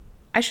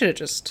I should have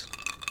just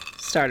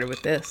started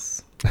with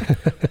this.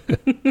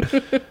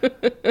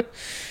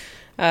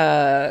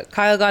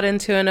 Kyle got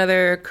into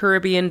another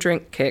Caribbean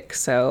drink kick,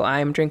 so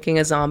I'm drinking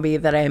a zombie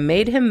that I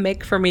made him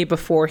make for me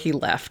before he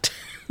left.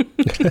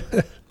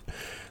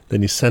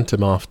 Then you sent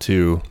him off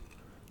to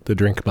the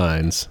drink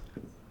mines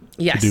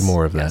to do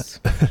more of that.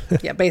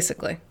 Yeah,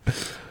 basically.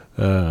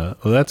 Well,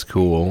 that's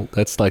cool.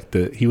 That's like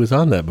he was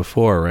on that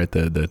before, right?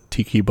 The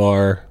tiki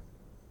bar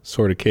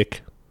sort of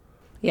kick.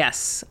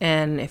 Yes,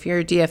 and if you're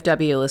a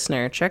DFW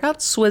listener, check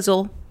out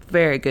Swizzle.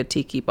 Very good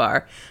tiki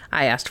bar.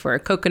 I asked for a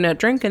coconut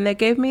drink and they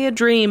gave me a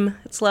dream.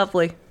 It's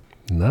lovely.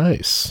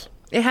 Nice.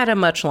 It had a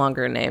much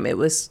longer name.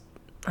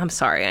 I'm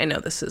sorry, I know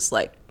this is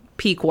like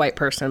peak white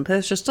person, but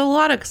it's just a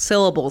lot of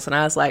syllables. And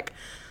I was like,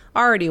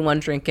 already one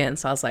drink in.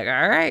 So I was like,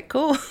 all right,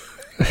 cool.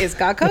 It's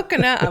got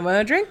coconut. I'm going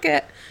to drink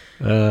it.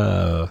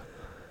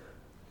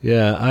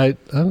 Yeah, I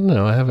don't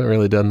know. I haven't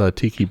really done the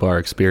tiki bar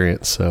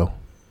experience, so.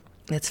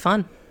 It's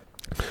fun.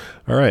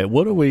 All right,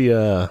 what do we,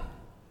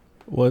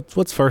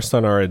 what's first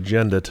on our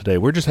agenda today?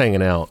 We're just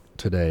hanging out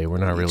today. We're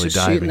not really just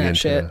diving into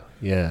shit.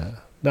 Yeah,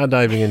 not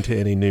diving into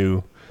any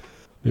new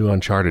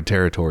uncharted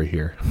territory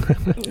here.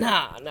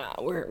 Nah.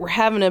 We're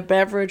having a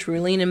beverage.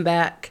 We're leaning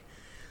back,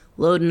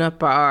 loading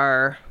up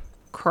our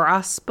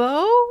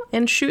crossbow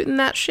and shooting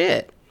that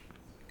shit.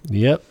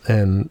 Yep,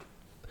 and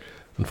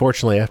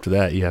unfortunately after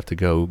that you have to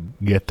go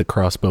get the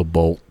crossbow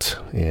bolt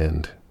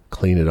and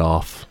clean it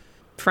off.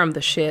 From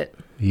the shit.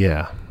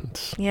 Yeah.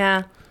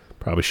 Yeah.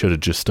 Probably should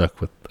have just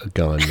stuck with a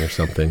gun or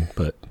something,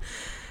 but...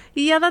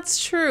 Yeah,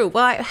 that's true.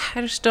 Well,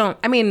 I just don't...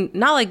 I mean,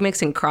 not like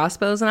mixing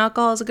crossbows and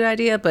alcohol is a good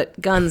idea, but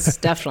guns,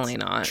 definitely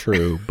not.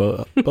 True.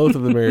 Both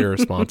of them are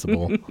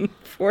irresponsible.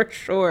 For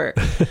sure.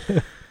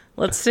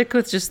 Let's stick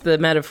with just the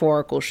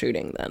metaphorical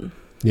shooting then.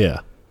 Yeah.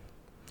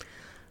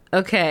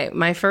 Okay,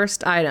 my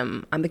first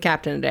item. I'm the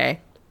captain today.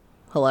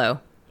 Hello.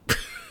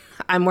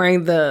 I'm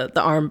wearing the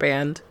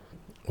armband.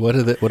 What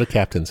do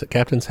captains?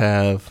 Captains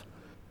have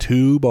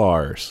 2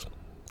 bars,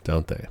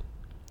 don't they?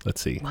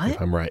 Let's see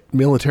if I'm right.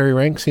 Military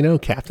ranks,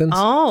 captains.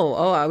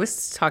 Oh, I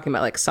was talking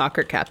about like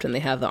soccer captain. They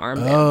have the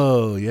armband.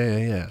 Oh,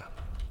 yeah.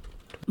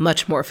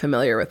 Much more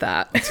familiar with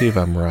that. Let's see if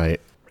I'm right.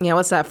 Yeah,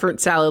 what's that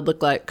fruit salad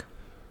look like?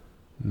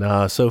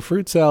 Nah, so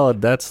fruit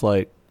salad, that's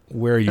like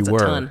where you were.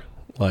 Ton.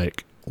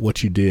 Like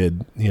what you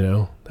did,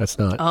 that's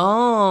not.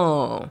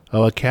 Oh,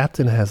 a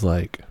captain has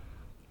like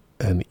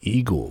an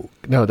eagle.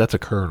 No, that's a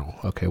colonel.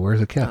 Okay,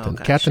 where's a captain?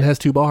 Oh, Captain has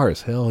 2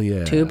 bars. Hell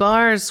yeah. 2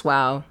 bars.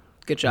 Wow.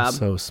 Good job. That's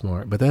so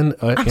smart. But then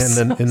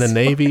in the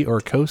Navy or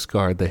Coast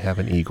Guard, they have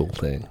an eagle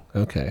thing.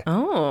 Okay.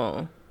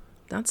 Oh,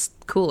 that's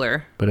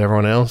cooler. But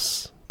everyone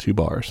else, 2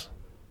 bars.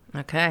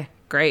 Okay,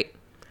 great.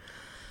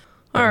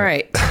 All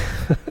right.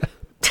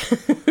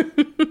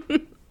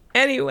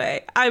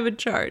 Anyway, I'm in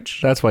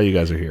charge. That's why you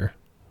guys are here.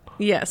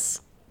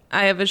 Yes.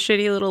 I have a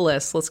shitty little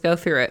list. Let's go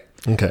through it.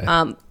 Okay.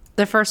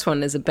 The first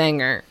one is a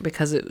banger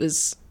because it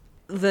was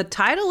the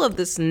title of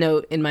this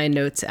note in my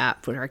notes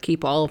app where I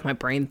keep all of my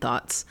brain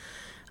thoughts,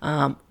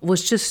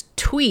 was just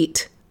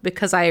tweet,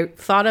 because I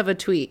thought of a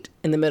tweet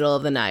in the middle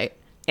of the night.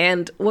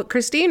 And what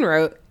Christine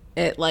wrote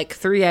at like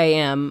 3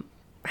 a.m.,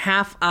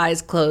 half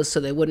eyes closed so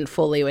they wouldn't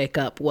fully wake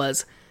up,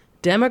 was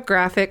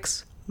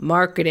demographics,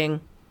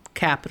 marketing,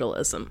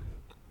 capitalism.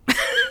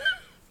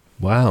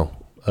 Wow.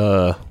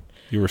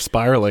 You were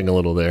spiraling a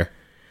little there.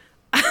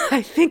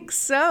 I think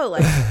so.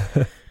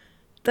 Like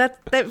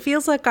that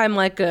feels like I'm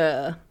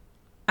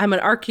an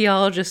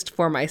archaeologist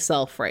for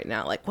myself right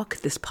now. Like, what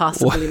could this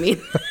possibly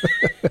mean?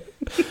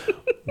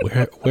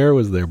 Where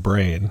was their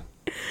brain?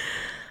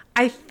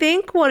 I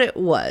think what it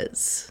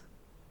was,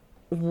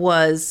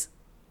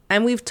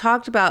 and we've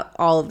talked about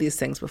all of these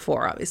things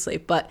before, obviously,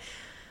 but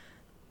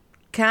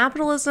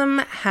capitalism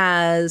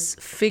has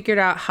figured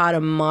out how to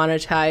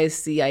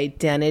monetize the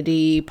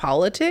identity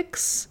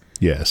politics.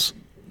 Yes.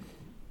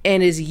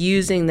 And is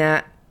using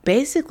that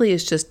basically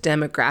as just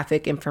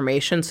demographic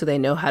information so they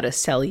know how to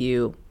sell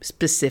you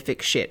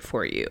specific shit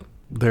for you.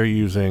 They're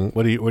using,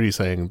 what are you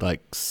saying?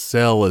 Like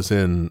sell as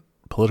in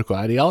political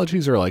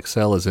ideologies, or like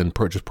sell as in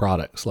purchase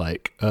products?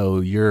 Like,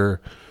 oh,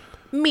 you're...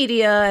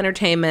 Media,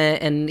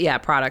 entertainment, and yeah,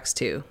 products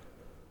too.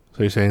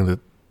 So you're saying that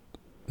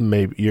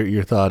maybe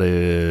your thought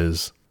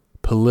is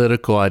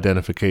political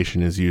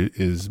identification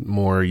is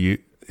more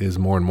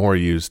and more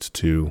used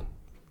to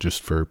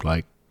just for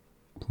like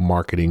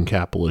marketing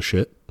capitalist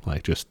shit,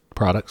 like just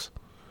products.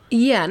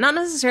 Yeah, not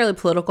necessarily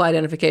political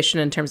identification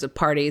in terms of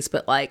parties,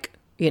 but like,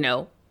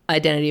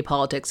 identity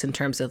politics in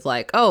terms of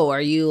like, oh, are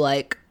you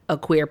like a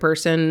queer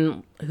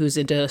person who's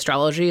into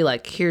astrology?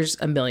 Like, here's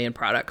a million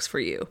products for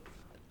you.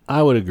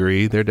 I would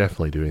agree. They're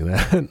definitely doing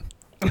that.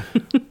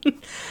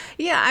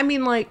 Yeah, I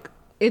mean, like,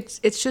 it's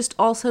just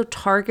also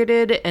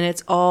targeted, and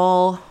it's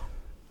all...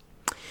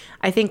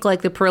 I think,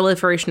 like, the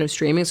proliferation of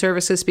streaming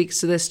services speaks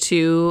to this,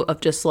 too,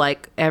 of just,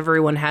 like,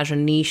 everyone has a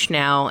niche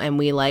now, and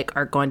we, like,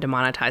 are going to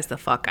monetize the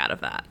fuck out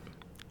of that.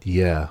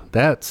 Yeah,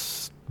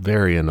 that's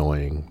very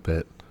annoying.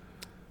 But,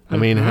 I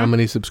mean, how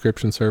many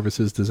subscription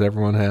services does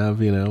everyone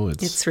have?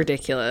 It's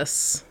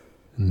ridiculous.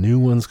 new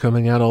ones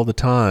coming out all the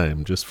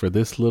time just for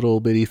this little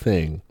bitty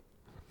thing.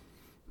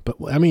 But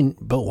I mean,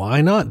 but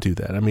why not do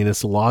that? I mean,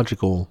 it's the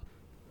logical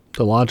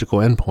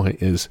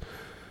endpoint is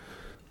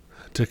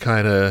to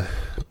kind of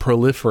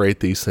proliferate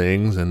these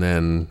things, and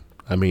then,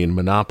 I mean,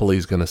 monopoly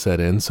is going to set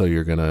in, so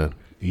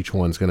each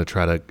one's going to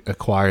try to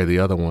acquire the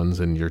other ones,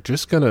 and you're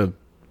just going to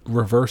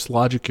reverse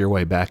logic your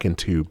way back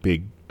into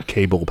big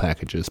cable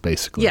packages,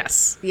 basically.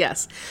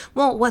 Yes.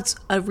 Well, what's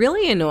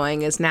really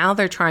annoying is now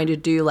they're trying to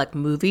do like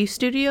movie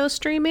studio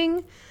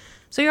streaming.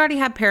 So you already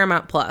have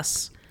Paramount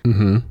Plus.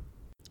 Mm-hmm.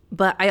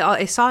 But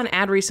I saw an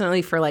ad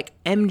recently for like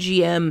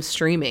MGM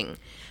streaming.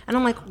 And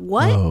I'm like,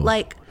 what? Oh,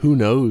 like, who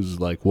knows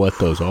like what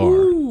those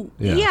are?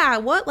 Yeah,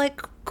 what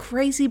like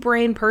crazy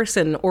brain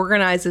person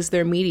organizes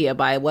their media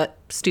by what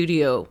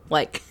studio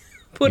like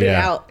put it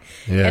out?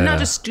 Yeah. And not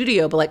just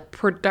studio, but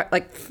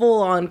like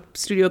full on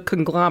studio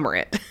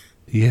conglomerate.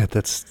 Yeah,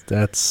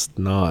 that's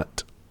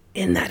not.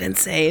 Isn't that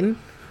insane?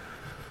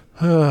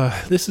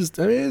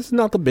 It's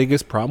not the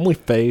biggest problem we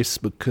face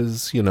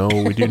because, we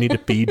do need to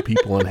feed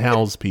people and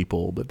house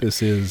people, but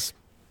this is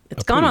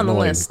it's gone on the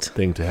list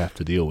thing to have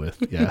to deal with.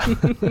 Yeah.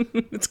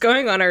 It's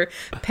going on our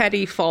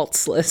petty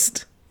faults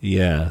list.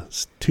 Yeah.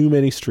 It's too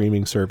many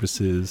streaming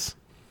services.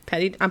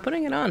 I'm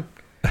putting it on.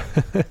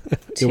 Yeah,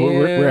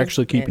 we're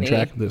actually keeping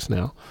track of this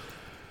now.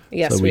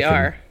 Yes, so we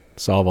are.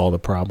 Solve all the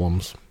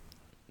problems.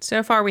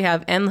 So far, we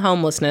have end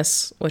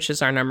homelessness, which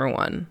is our number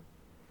one.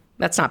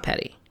 That's not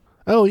petty.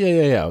 Oh,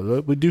 yeah.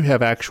 We do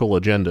have actual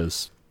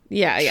agendas.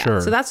 Yeah.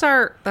 Sure. So that's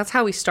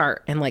how we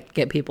start and like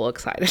get people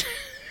excited.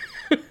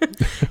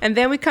 And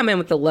then we come in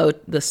with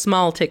the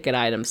small ticket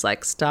items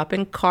like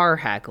stopping car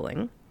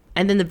haggling.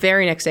 And then the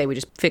very next day, we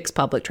just fix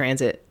public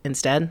transit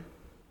instead.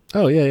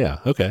 Oh, yeah.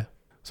 Okay.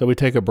 So we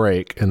take a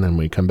break and then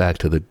we come back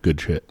to the good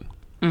shit.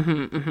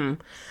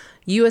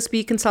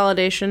 USB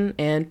consolidation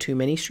and too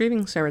many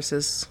streaming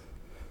services.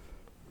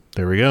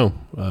 There we go.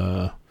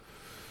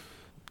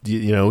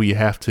 You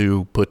have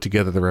to put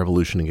together the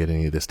revolution to get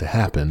any of this to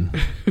happen.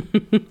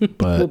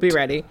 But we'll be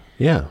ready.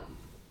 Yeah.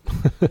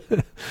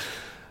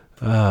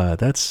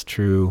 That's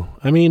true.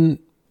 I mean,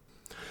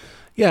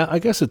 yeah, I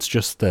guess it's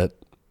just that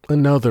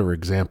another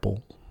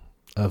example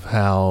of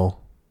how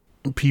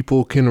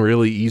people can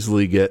really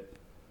easily get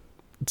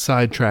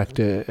sidetracked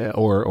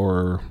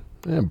or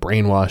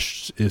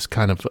brainwashed is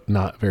kind of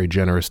not very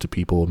generous to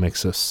people. It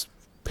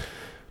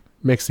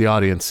makes the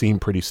audience seem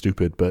pretty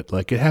stupid, but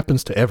like it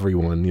happens to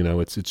everyone,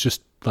 it's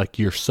just like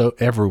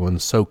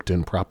everyone's soaked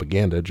in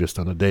propaganda just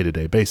on a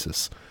day-to-day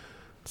basis.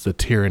 It's the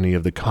tyranny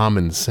of the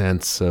common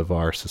sense of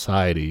our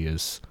society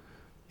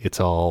it's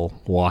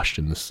all washed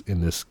in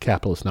this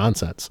capitalist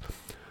nonsense.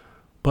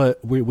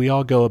 But we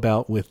all go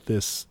about with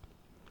this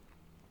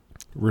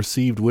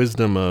received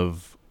wisdom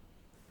of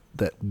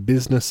that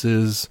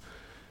businesses,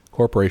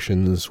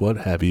 corporations, what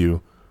have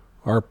you,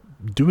 are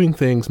doing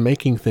things,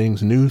 making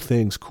things, new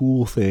things,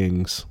 cool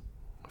things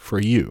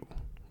for you,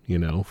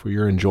 for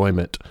your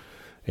enjoyment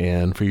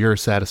and for your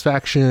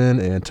satisfaction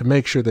and to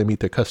make sure they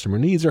meet their customer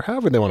needs or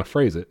however they want to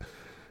phrase it.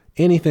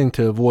 Anything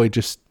to avoid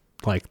just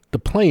like the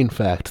plain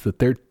fact that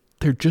they're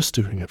just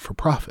doing it for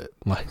profit.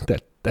 Like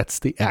that's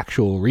the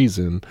actual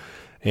reason.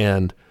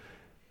 And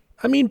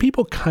I mean,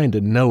 people kind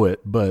of know it,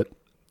 but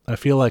I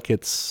feel like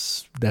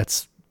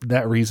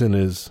that reason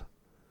is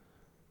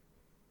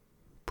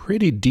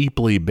pretty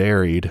deeply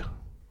buried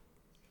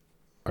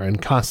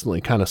and constantly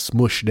kind of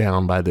smushed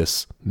down by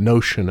this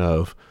notion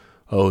of,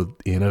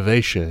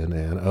 innovation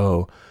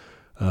and,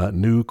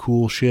 new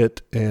cool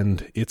shit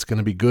and it's going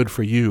to be good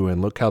for you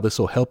and look how this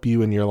will help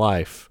you in your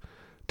life,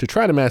 to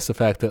try to mask the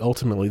fact that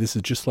ultimately this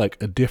is just like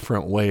a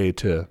different way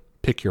to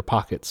pick your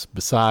pockets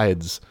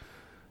besides,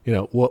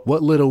 what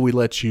little we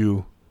let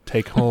you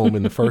take home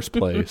in the first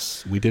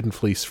place. We didn't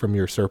fleece from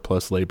your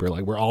surplus labor.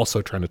 Like we're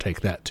also trying to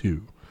take that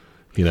too,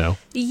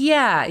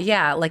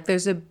 Yeah. Like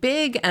there's a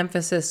big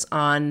emphasis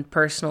on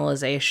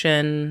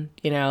personalization,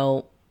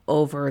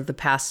 over the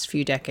past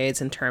few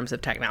decades in terms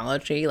of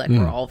technology. Like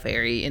we're all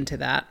very into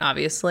that,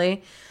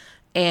 obviously.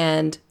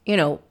 And,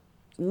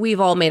 we've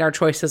all made our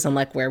choices on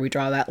like where we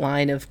draw that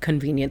line of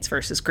convenience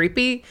versus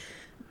creepy.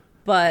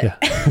 But,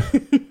 yeah.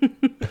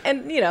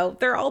 And,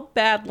 they're all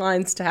bad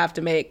lines to have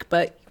to make,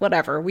 but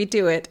whatever, we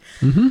do it.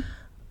 Mm-hmm.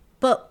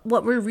 But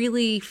what we're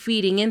really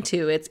feeding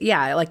into,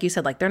 like you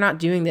said, like they're not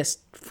doing this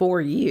for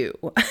you.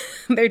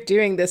 They're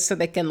doing this so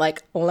they can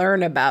like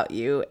learn about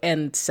you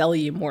and sell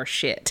you more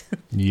shit.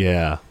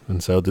 Yeah.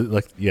 And so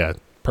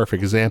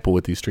perfect example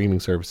with these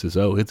streaming services.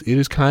 It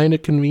is kind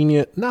of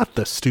convenient. Not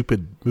the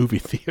stupid movie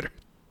theater,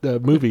 the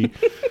movie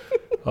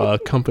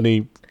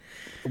company,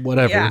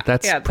 whatever. Yeah,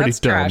 that's pretty dumb.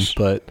 Trash.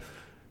 But,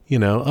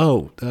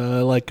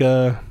 like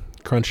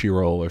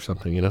Crunchyroll or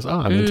something,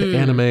 I'm into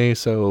anime,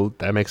 so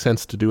that makes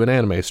sense to do an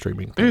anime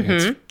streaming thing.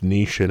 Mm-hmm. It's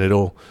niche and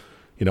it'll,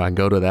 I can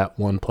go to that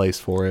one place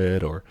for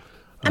it or.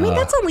 I mean,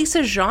 that's at least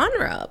a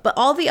genre, but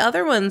all the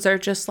other ones are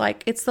just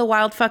like, it's the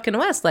wild fucking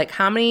West. Like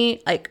how many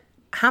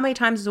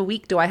times a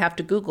week do I have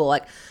to Google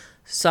like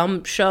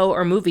some show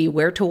or movie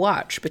where to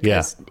watch?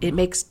 Because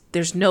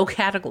there's no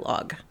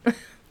catalog.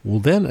 Well,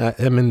 then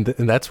I mean,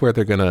 and that's where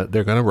they're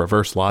gonna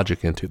reverse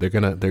logic into. They're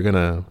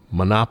gonna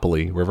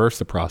monopoly, reverse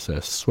the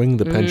process, swing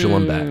the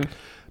pendulum back,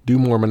 do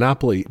more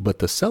monopoly. But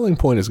the selling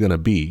point is gonna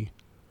be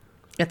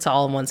it's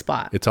all in one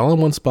spot. It's all in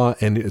one spot,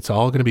 and it's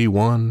all going to be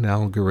one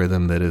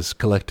algorithm that is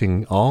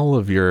collecting all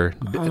of your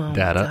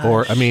data,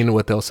 or I mean,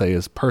 what they'll say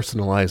is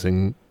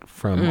personalizing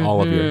from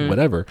all of your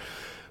whatever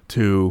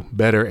to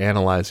better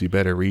analyze you,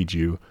 better read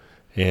you,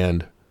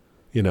 and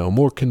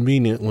more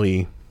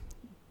conveniently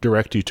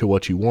direct you to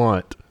what you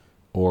want,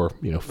 or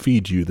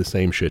feed you the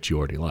same shit you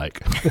already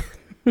like.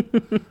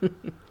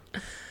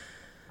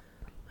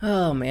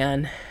 Oh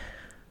man,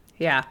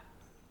 yeah.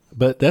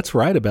 But that's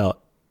right about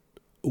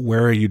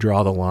where you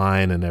draw the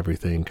line and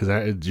everything.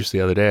 Because just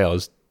the other day I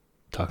was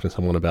talking to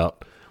someone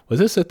about, was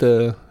this at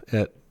the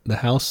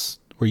house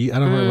where you? I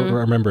don't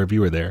remember if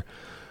you were there,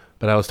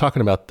 but I was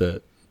talking about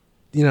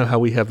how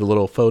we have the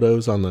little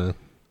photos on the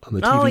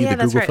TV,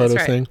 the Google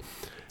Photos thing.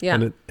 Yeah,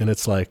 and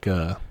it's like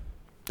the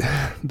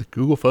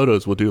Google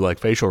Photos will do like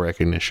facial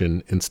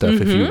recognition and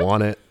stuff if you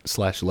want it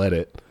 / let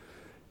it.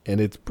 And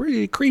it's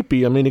pretty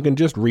creepy. I mean, it can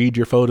just read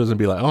your photos and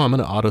be like, oh, I'm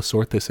going to auto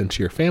sort this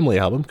into your family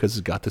album because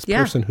it's got this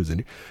person who's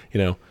in,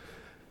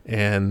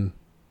 and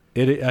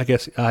I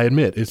guess I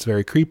admit it's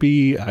very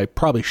creepy. I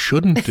probably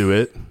shouldn't do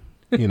it,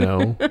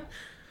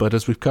 but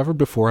as we've covered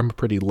before, I'm a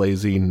pretty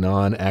lazy,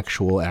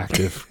 non-actual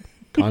active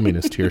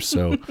communist here.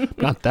 So I'm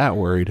not that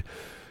worried.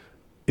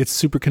 It's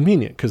super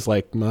convenient because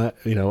I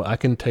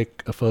can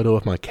take a photo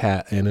of my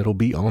cat and it'll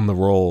be on the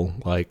roll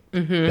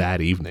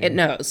that evening. It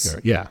knows.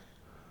 Yeah.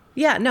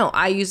 Yeah, no,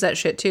 I use that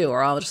shit too.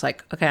 Or I'll just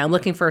okay, I'm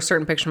looking for a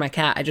certain picture of my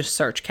cat. I just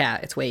search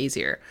cat. It's way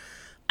easier.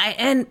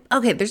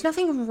 There's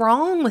nothing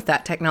wrong with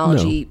that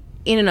technology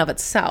in and of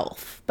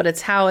itself, but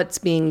it's how it's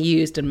being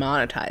used and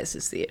monetized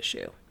is the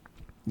issue.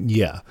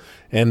 Yeah,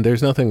 and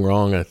there's nothing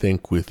wrong, I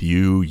think, with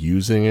you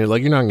using it.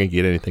 Like, you're not going to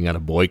get anything out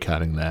of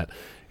boycotting that.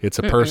 It's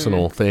a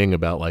personal thing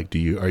about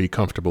are you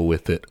comfortable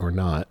with it or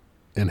not,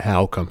 and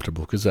how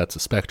comfortable, because that's a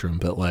spectrum.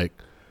 But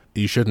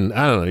you shouldn't,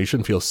 I don't know, you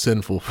shouldn't feel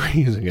sinful for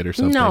using it or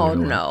something.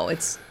 No,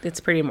 it's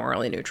pretty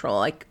morally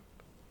neutral.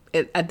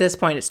 At this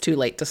point, it's too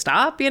late to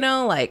stop,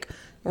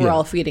 we're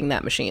all feeding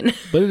that machine.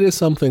 But it is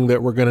something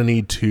that we're going to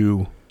need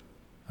to,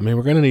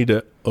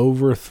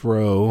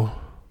 overthrow.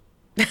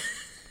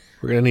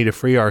 We're going to need to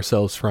free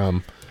ourselves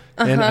from.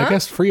 And I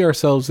guess free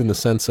ourselves in the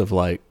sense of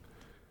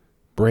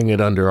bring it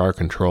under our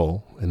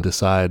control and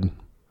decide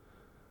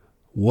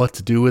what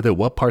to do with it,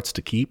 what parts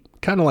to keep.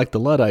 Kind of like the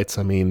Luddites.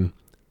 I mean,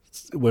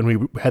 when we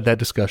had that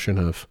discussion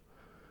of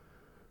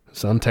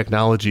some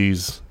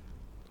technologies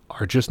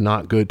are just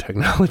not good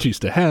technologies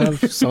to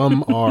have.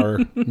 Some are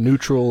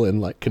neutral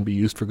and can be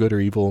used for good or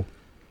evil.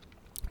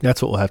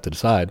 That's what we'll have to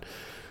decide.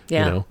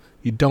 Yeah.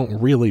 You don't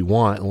really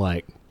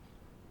want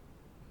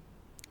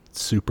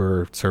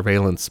super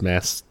surveillance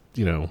mass,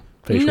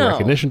 facial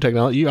recognition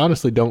technology. You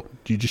honestly don't,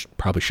 you just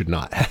probably should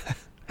not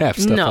have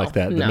stuff like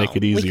that to make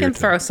it easier. We can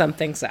throw some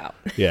things out.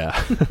 Yeah.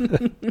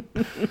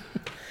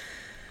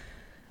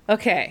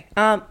 Okay.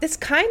 It's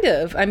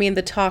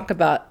the talk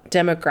about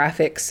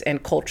demographics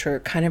and culture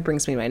kind of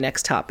brings me to my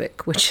next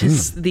topic, which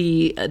is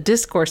the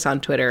discourse on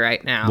Twitter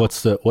right now.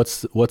 What's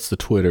the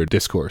Twitter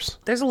discourse?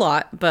 There's a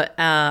lot, but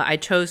I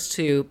chose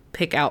to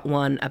pick out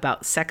one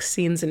about sex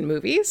scenes in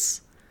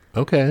movies.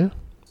 Okay.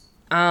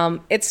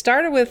 It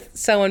started with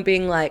someone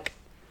being like,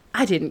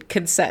 I didn't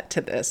consent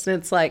to this. And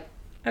it's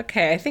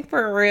okay, I think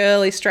we're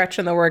really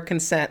stretching the word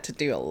consent to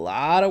do a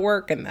lot of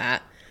work in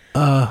that.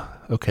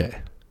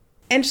 Okay.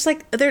 And just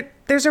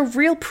there's a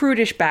real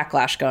prudish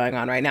backlash going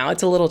on right now.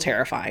 It's a little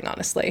terrifying,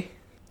 honestly.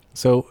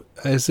 So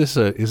is this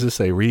a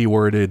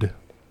reworded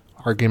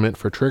argument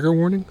for trigger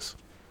warnings?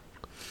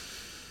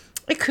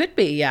 It could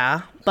be,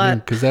 yeah.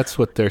 But because that's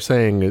what they're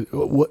saying.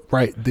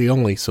 Right. The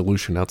only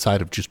solution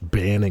outside of just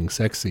banning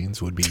sex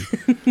scenes would be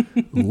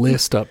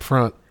list up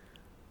front.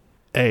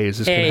 Hey, is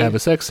this going to have a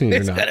sex scene or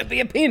not? There's going to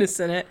be a penis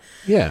in it.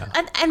 Yeah.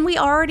 And we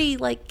already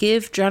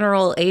give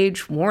general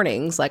age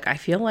warnings. I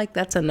feel like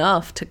that's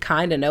enough to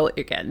kind of know what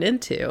you're getting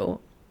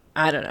into.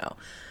 I don't know.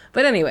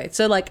 But anyway,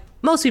 so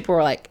most people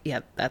were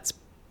yeah, that's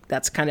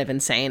kind of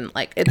insane.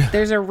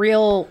 There's a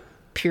real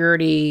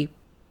purity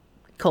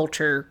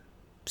culture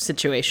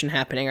situation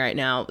happening right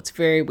now. It's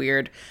very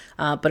weird.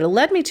 But it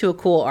led me to a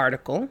cool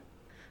article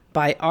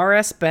by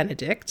R.S.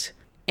 Benedict.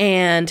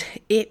 And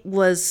it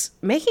was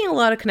making a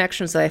lot of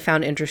connections that I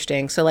found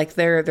interesting. So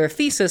their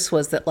thesis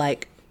was that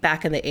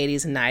back in the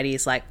 80s and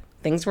 90s,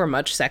 things were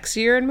much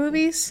sexier in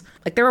movies.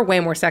 There were way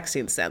more sex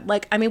scenes then.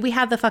 We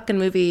had the fucking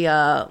movie,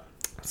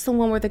 it's the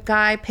one where the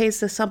guy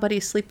pays somebody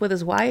to sleep with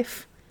his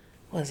wife.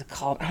 What is it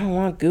called? I don't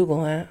want to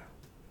Google it.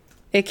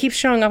 It keeps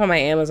showing up on my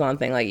Amazon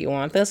thing. You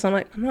want this? I'm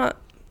I'm not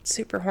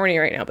super horny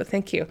right now, but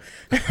thank you.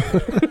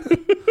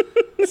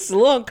 This is a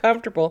little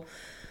uncomfortable.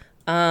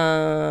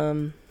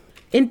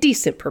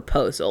 Indecent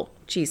Proposal.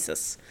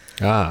 Jesus.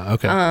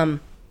 Okay. And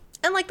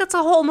that's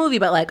a whole movie,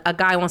 but a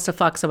guy wants to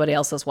fuck somebody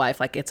else's wife.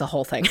 It's a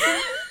whole thing.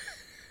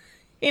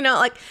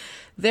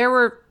 There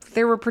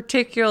were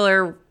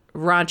particular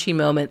raunchy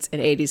moments in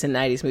 80s and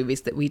 90s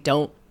movies that we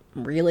don't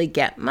really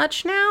get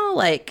much now.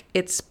 Like,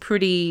 it's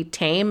pretty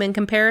tame in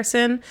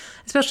comparison,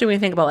 especially when you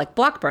think about like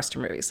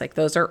blockbuster movies. Like,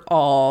 those are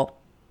all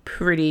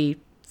pretty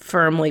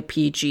firmly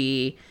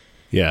PG.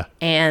 Yeah.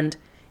 And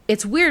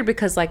it's weird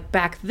because like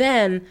back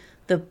then,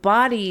 the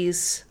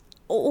bodies,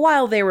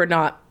 while they were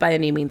not by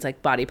any means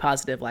like body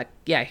positive, like,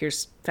 yeah,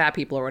 here's fat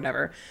people or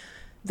whatever,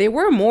 they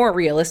were more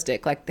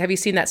realistic. Like, have you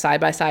seen that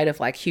side by side of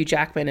like Hugh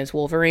Jackman as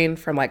Wolverine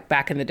from like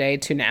back in the day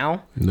to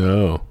now?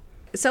 No.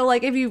 So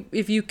like if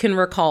you can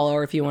recall,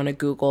 or if you want to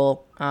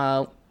Google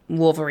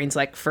Wolverine's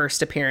like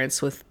first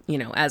appearance with, you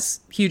know, as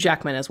Hugh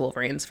Jackman as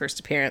Wolverine's first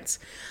appearance.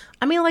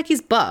 I mean, like, he's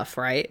buff,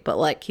 right? But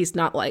like, he's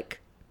not like,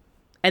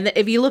 and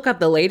if you look up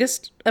the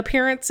latest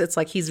appearance, it's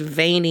like he's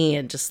veiny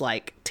and just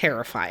like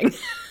terrifying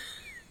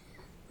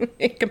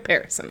in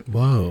comparison.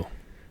 Whoa.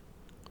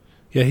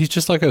 Yeah, he's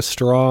just like a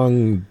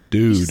strong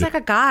dude. He's just like a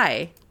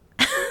guy.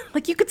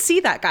 Like, you could see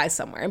that guy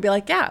somewhere and be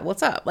like, yeah,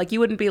 what's up? Like, you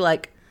wouldn't be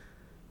like,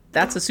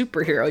 that's a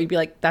superhero. You'd be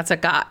like, that's a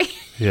guy.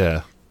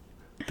 Yeah.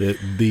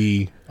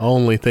 The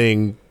only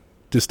thing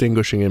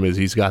distinguishing him is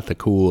he's got the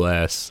cool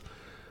ass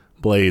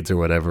blades or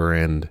whatever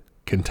and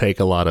can take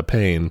a lot of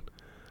pain.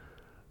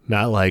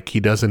 Not like he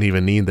doesn't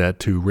even need that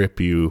to rip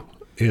you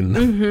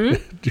in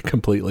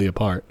completely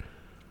apart.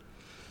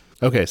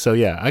 Okay, so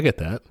yeah, I get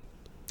that.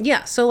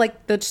 Yeah, so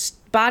like the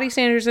body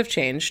standards have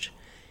changed.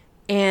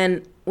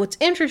 And what's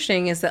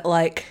interesting is that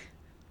like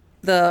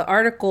the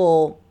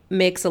article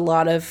makes a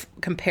lot of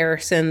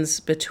comparisons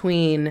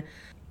between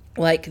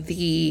like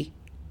the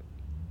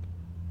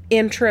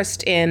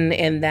interest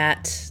in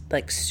that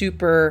like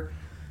super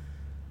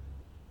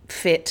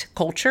fit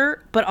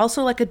culture, but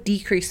also like a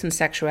decrease in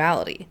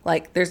sexuality.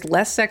 Like, there's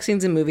less sex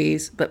scenes in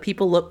movies, but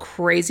people look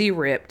crazy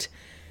ripped.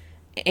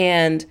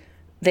 And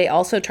they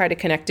also try to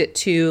connect it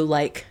to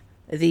like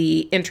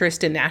the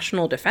interest in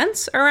national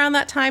defense around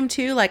that time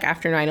too. Like,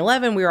 after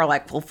 9/11, we were all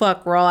like, well,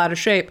 fuck, we're all out of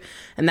shape.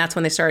 And that's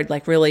when they started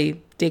like really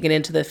digging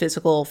into the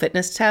physical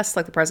fitness tests,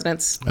 like the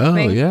president's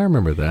thing. Yeah, I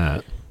remember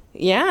that.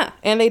 Yeah,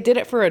 and they did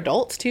it for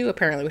adults too,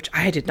 apparently, which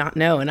I did not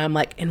know. And I'm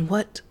like, in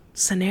what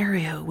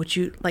scenario would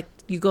you, like,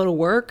 you go to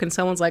work and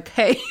someone's like,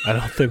 hey. I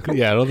don't think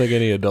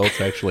any adults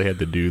actually had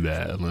to do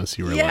that unless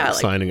you were like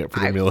signing up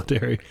for the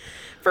military.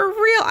 For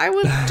real, I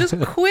would just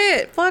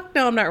quit. Fuck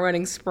no, I'm not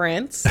running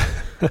sprints.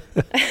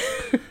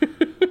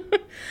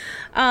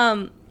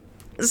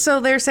 So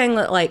they're saying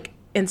that like,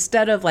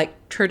 instead of like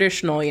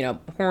traditional, you know,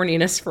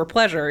 horniness for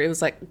pleasure, it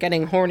was like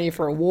getting horny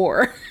for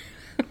war.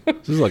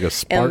 This is like a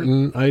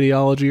Spartan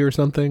ideology or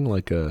something,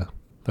 like a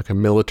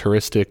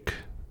militaristic.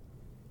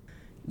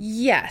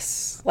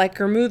 Yes, like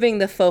removing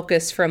the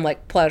focus from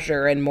like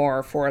pleasure and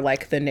more for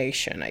like the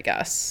nation, I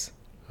guess.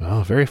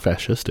 Oh, very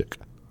fascistic.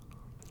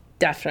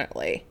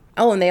 Definitely.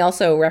 Oh, and they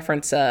also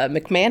reference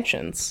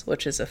McMansions,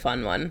 which is a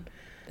fun one.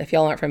 If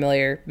y'all aren't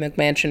familiar,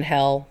 McMansion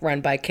Hell, run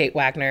by Kate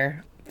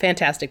Wagner,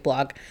 fantastic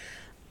blog.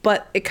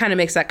 But it kind of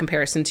makes that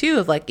comparison too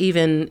of like,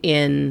 even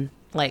in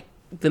like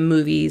the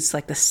movies,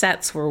 like the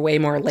sets were way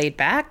more laid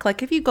back.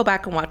 Like, if you go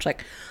back and watch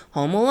like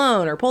Home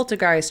Alone or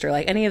Poltergeist or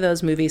like any of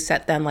those movies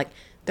set then, like,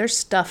 there's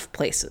stuff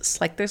places.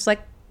 Like, there's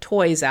like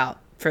toys out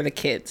for the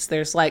kids.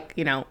 There's like,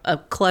 you know, a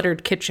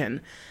cluttered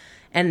kitchen.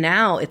 And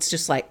now it's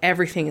just like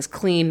everything is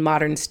clean,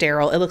 modern,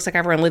 sterile. It looks like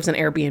everyone lives in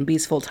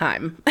Airbnbs full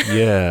time.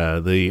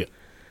 Yeah,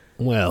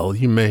 well,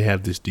 you may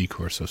have this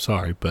decor, so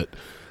sorry, but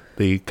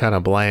the kind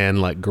of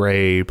bland, like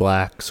gray,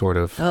 black sort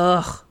of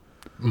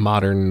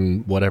modern,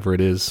 whatever it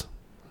is,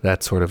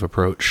 that sort of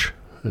approach.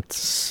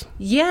 It's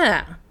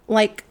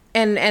like,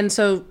 and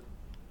so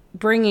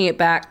bringing it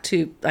back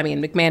to, I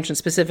mean, McMansion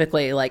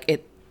specifically, like,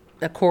 it,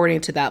 according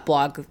to that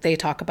blog, they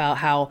talk about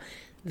how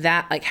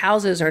that like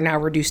houses are now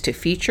reduced to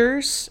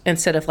features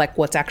instead of like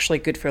what's actually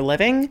good for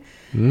living.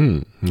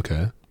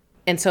 Okay.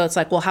 And so it's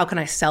like, well, how can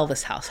I sell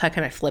this house? How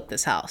can I flip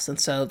this house? And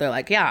so they're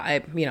like,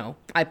 yeah,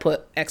 I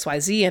put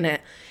XYZ in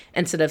it,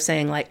 instead of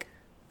saying like,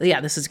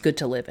 yeah, this is good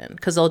to live in.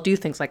 Because they'll do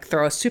things like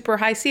throw a super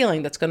high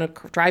ceiling that's going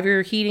to drive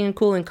your heating and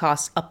cooling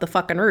costs up the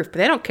fucking roof. But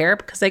they don't care,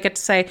 because they get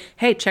to say,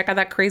 hey, check out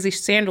that crazy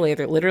chandelier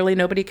that literally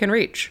nobody can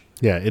reach.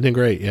 Yeah, isn't it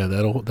great? Yeah,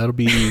 that'll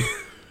be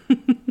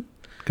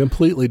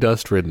completely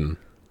dust-ridden.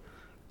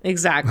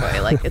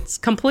 Exactly. Like, it's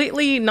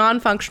completely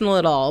non-functional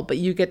at all, but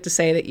you get to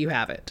say that you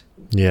have it.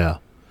 Yeah.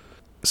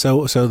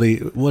 So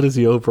what is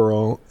the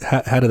overall,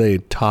 how do they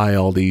tie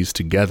all these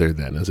together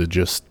then? Is it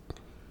just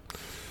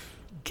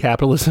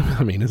capitalism?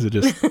 I mean, is it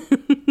just...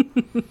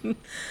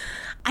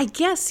 I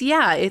guess,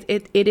 yeah.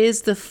 It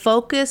is the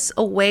focus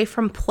away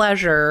from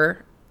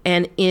pleasure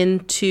and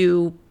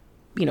into,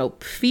 you know,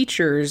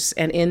 features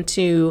and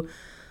into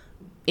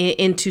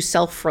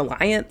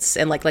self-reliance.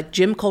 And like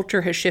gym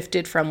culture has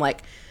shifted from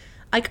like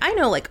I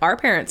know like our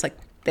parents, like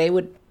they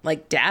would,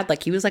 like dad,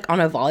 like he was like on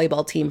a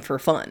volleyball team for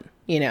fun,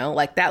 you know,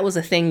 like that was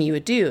a thing you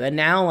would do. And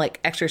now like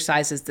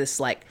exercise is this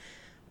like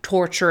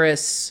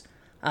torturous,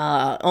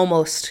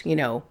 almost, you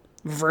know,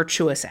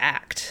 virtuous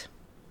act.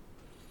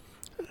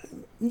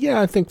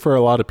 Yeah, I think for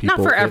a lot of people.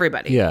 Not for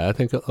everybody. Yeah, I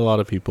think a lot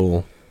of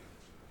people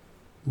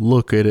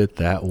look at it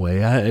that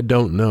way. I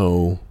don't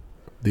know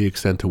the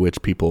extent to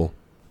which people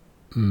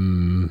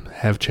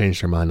have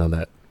changed their mind on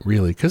that,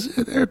 really, because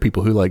there are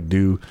people who like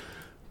do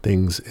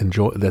things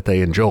that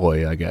they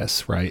enjoy, I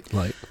guess, right?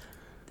 Like,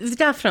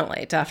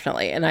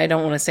 definitely, and I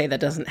don't want to say that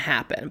doesn't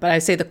happen, but I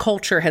say the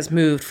culture has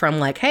moved from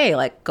like, hey,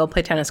 like go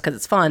play tennis because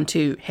it's fun,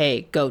 to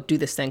hey, go do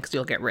this thing because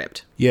you'll get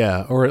ripped.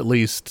 Yeah, or at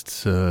least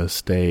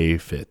stay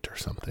fit or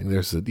something. There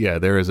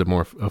is a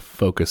more a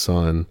focus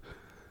on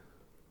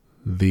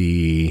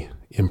the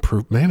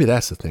improve. Maybe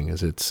that's the thing,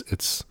 is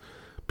it's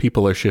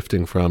people are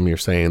shifting from, you're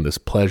saying, this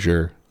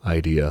pleasure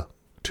idea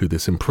to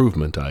this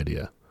improvement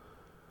idea.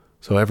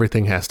 So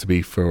everything has to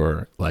be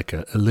for like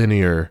a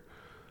linear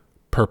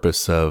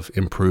purpose of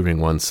improving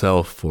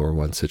oneself or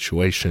one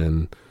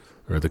situation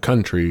or the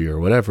country or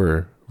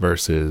whatever,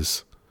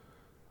 versus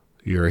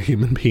you're a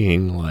human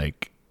being,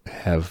 like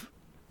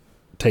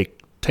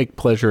take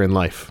pleasure in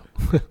life.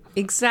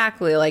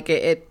 Exactly. Like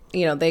it,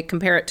 they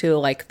compare it to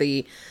like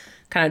the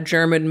kind of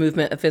German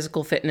movement of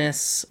physical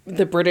fitness.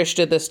 The British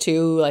did this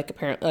too, like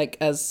apparently, like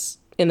as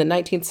in the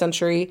 19th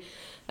century,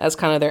 as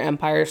kind of their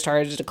empire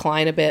started to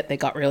decline a bit, they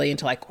got really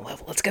into like, well,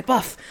 let's get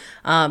buff.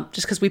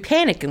 Just because we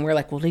panic and we're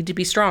like, we'll need to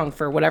be strong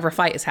for whatever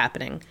fight is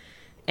happening.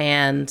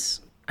 And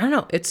I don't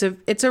know, it's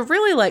a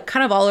really like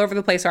kind of all over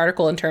the place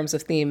article in terms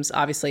of themes.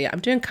 Obviously, I'm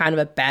doing kind of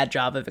a bad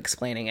job of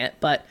explaining it,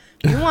 but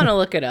if you want to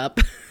look it up,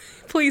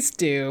 please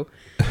do.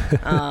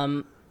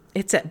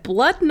 It's at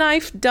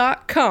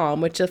bloodknife.com,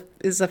 which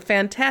is a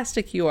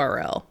fantastic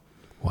URL.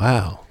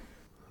 Wow.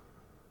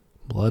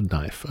 Blood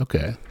knife.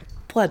 Okay.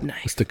 Blood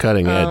knife. It's the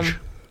cutting edge.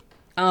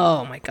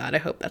 Oh my God, I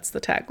hope that's the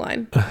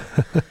tagline.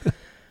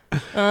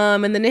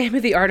 And the name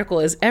of the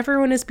article is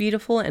Everyone is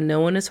Beautiful and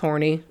No One is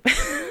Horny.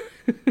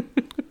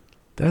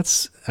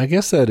 I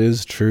guess that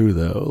is true,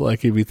 though.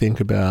 Like, if you think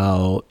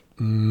about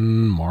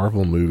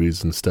Marvel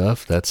movies and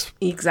stuff, that's...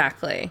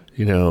 Exactly.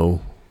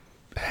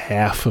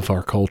 Half of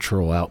our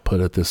cultural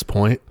output at this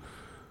point,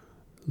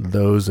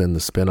 those and the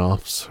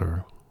spin-offs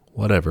or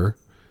whatever,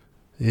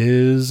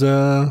 is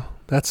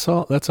that's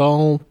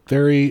all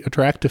very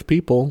attractive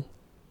people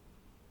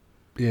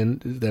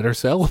that are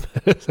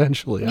celibate,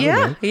 essentially.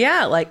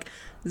 Yeah, like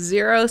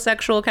zero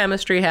sexual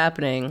chemistry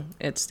happening.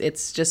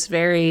 It's just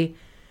very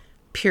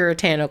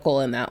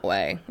puritanical in that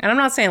way. And I'm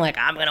not saying like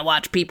I'm gonna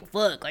watch people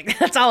fuck, like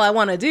that's all I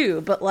want to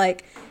do, but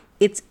like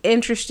it's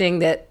interesting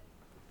that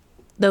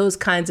those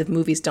kinds of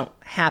movies don't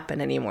happen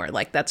anymore.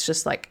 Like that's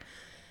just like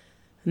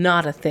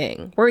not a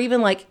thing. Or even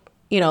like,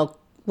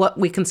 what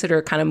we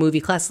consider kind of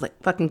movie classic,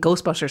 like fucking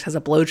Ghostbusters has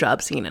a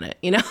blowjob scene in it,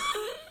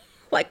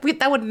 Like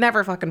that would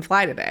never fucking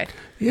fly today.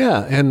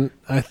 Yeah, and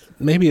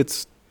maybe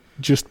it's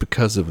just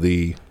because of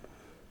I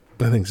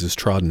think this is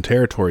trodden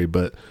territory,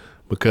 but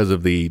because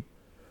of the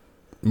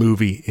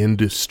movie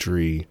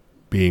industry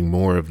being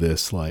more of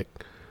this, like,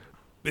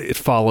 it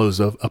follows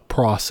a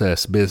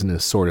process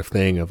business sort of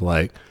thing of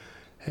like,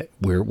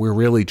 we're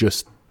really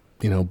just,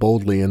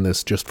 boldly in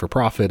this just for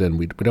profit, and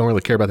we don't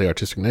really care about the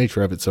artistic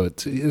nature of it. So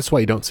it's why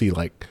you don't see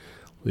like,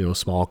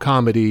 small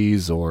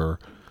comedies or,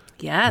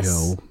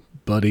 yes,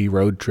 buddy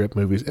road trip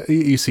movies.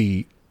 You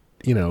see,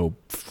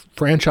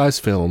 franchise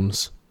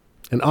films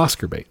and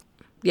Oscar bait.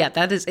 Yeah,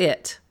 that is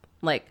it.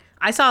 Like,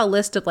 I saw a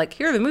list of like,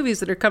 here are the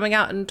movies that are coming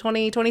out in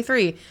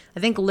 2023. I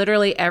think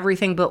literally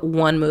everything but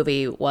one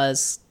movie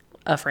was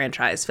a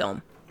franchise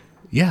film.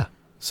 Yeah.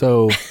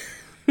 So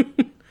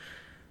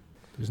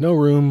there's no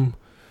room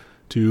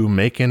to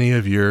alienate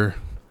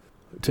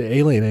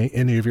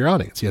any of your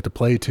audience. You have to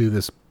play to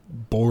this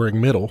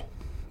boring middle.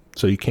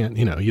 So you can't,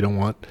 you don't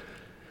want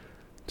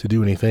to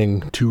do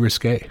anything too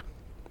risque.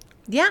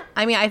 Yeah.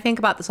 I mean, I think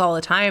about this all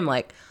the time.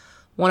 Like,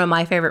 one of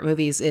my favorite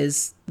movies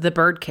is The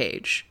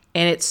Birdcage.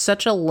 And it's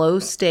such a low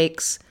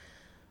stakes,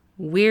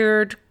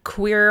 weird,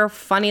 queer,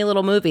 funny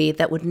little movie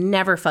that would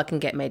never fucking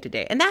get made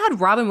today. And that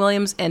had Robin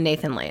Williams and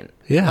Nathan Lane.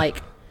 Yeah.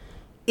 Like,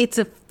 it's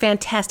a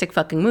fantastic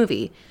fucking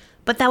movie.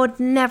 But that would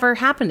never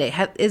happen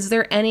today. Is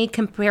there any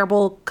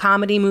comparable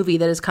comedy movie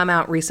that has come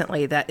out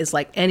recently that is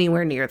like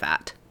anywhere near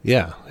that?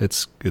 Yeah,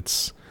 it's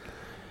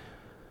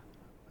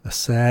a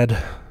sad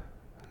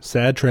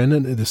trend,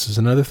 and this is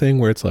another thing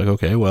where it's like,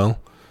 okay, well,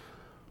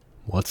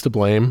 what's to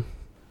blame?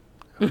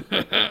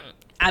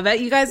 I bet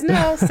you guys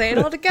know. Say it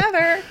all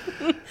together.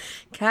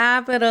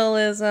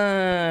 Capitalism.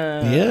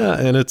 Yeah,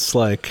 and it's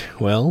like,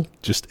 well,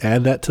 just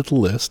add that to the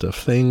list of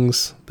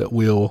things that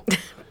will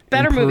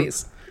better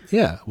movies.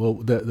 Yeah, well,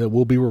 that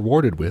we'll be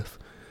rewarded with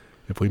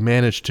if we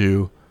manage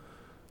to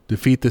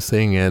defeat this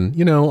thing and,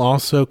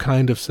 also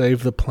kind of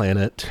save the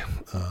planet,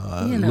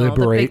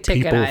 liberate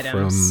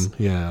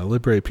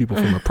people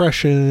from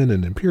oppression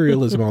and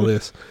imperialism, all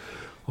this.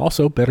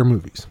 Also, better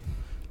movies.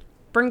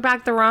 Bring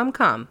back the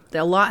rom-com.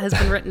 A lot has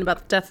been written about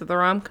the death of the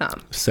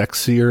rom-com.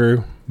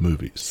 Sexier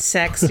movies.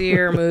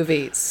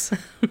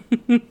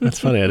 That's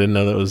funny. I didn't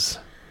know that was...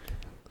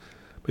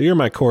 But you're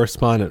my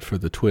correspondent for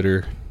the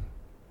Twitter,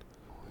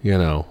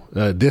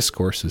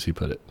 discourse, as you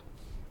put it.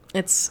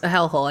 It's a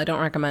hellhole. I don't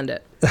recommend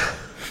it.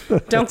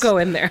 Don't go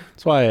in there.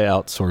 That's why I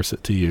outsource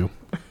it to you.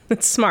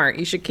 It's smart.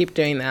 You should keep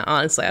doing that.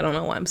 Honestly, I don't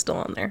know why I'm still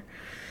on there.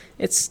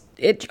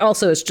 It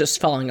also is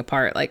just falling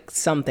apart. Like,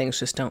 some things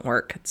just don't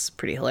work. It's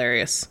pretty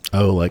hilarious.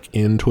 Oh, like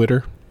in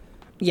Twitter?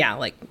 Yeah,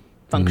 like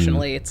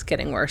functionally it's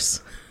getting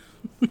worse.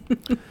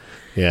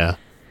 Yeah.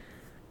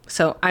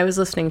 So I was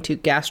listening to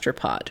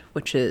Gastropod,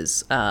 which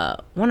is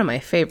one of my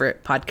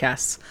favorite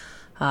podcasts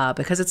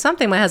because it's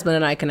something my husband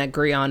and I can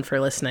agree on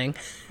for listening.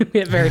 We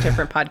have very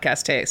different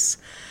podcast tastes.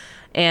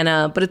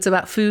 And but it's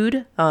about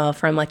food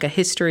from like a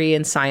history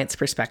and science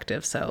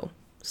perspective. So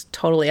it's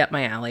totally up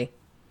my alley.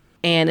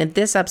 And in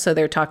this episode,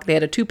 they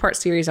had a 2-part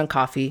series on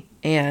coffee.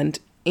 And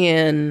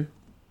in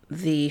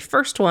the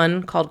first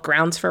one, called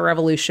Grounds for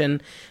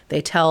Revolution,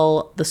 they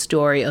tell the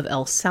story of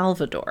El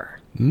Salvador.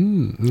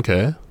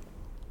 Okay.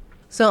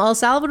 So El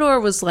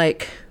Salvador was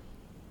like,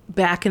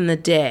 back in the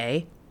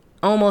day,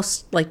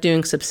 almost like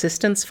doing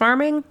subsistence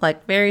farming,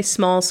 like very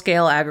small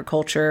scale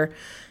agriculture.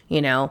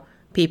 You know,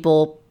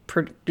 people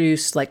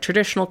produce like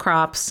traditional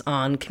crops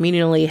on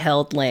communally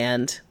held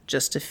land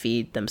just to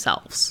feed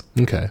themselves.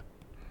 Okay.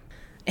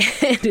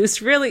 And it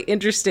was really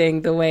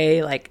interesting the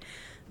way like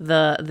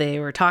they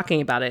were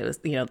talking about it. It was,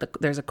 you know,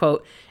 there's a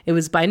quote. It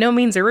was by no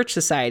means a rich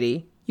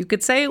society. You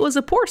could say it was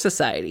a poor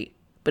society,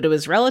 but it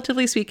was,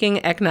 relatively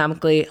speaking,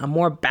 economically a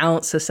more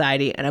balanced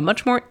society and a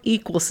much more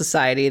equal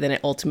society than it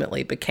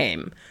ultimately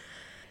became.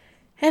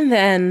 And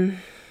then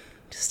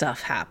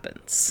stuff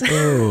happens.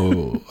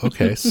 Oh,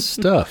 okay.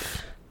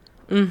 Stuff.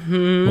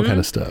 Mm-hmm. What kind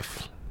of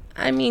stuff?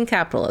 I mean,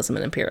 capitalism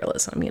and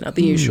imperialism, you know,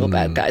 the usual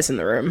bad guys in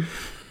the room.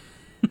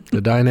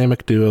 The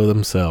dynamic duo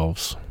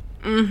themselves.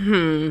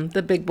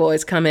 The big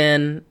boys come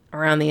in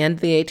around the end of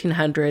the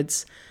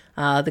 1800s.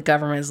 The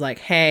government is like,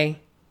 hey,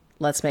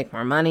 let's make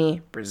more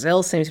money.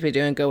 Brazil seems to be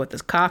doing good with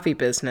this coffee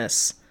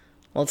business.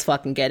 Let's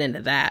fucking get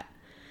into that.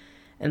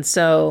 And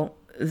so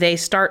they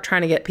start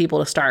trying to get people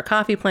to start a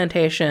coffee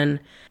plantation.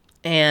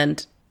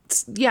 And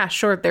yeah,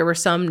 sure, there were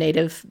some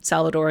native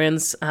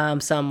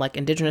Salvadorians, some like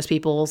indigenous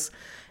peoples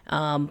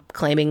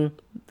claiming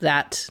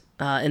that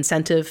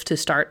incentive to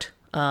start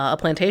a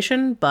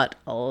plantation, but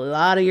a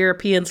lot of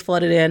Europeans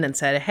flooded in and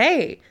said,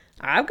 hey,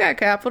 I've got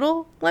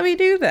capital. Let me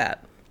do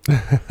that.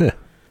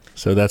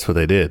 So that's what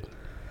they did.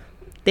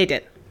 They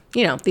did.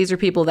 You know, these are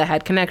people that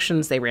had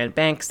connections. They ran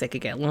banks. They could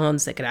get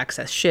loans. They could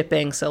access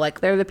shipping. So, like,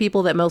 they're the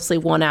people that mostly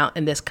won out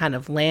in this kind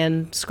of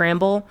land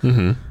scramble.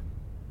 Mm-hmm.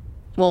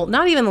 Well,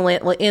 not even the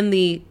land, in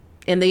the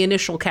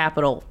initial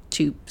capital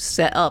to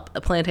set up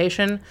a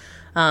plantation,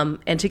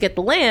 and to get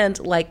the land,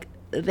 like,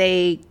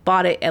 they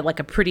bought it at like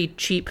a pretty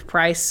cheap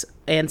price,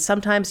 and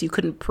sometimes you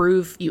couldn't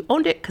prove you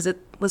owned it because it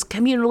was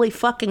communally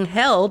fucking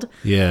held.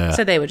 Yeah.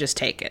 So they would just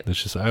take it.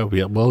 It's just,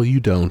 well, you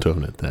don't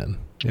own it then.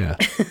 Yeah.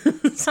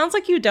 Sounds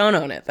like you don't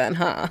own it then,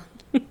 huh?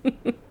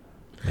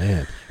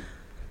 Man.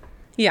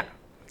 Yeah.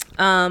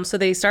 So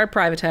they started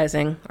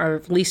privatizing,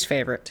 our least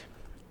favorite,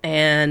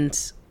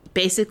 and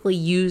basically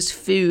used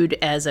food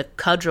as a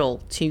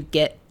cudgel to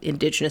get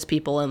indigenous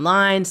people in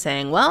line,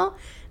 saying, well,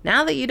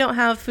 now that you don't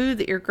have food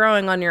that you're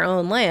growing on your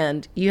own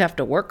land, you have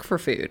to work for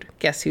food.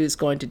 Guess who's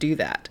going to do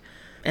that?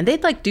 And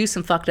they'd like do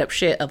some fucked up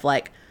shit of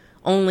like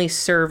only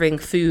serving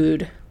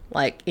food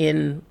like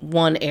in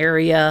one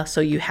area, so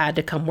you had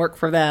to come work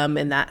for them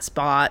in that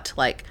spot.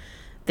 Like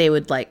they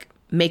would like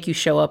make you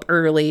show up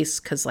early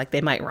because like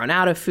they might run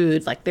out of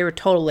food. Like they were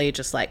totally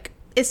just like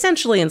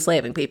essentially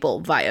enslaving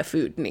people via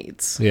food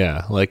needs.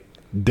 Yeah, like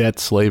debt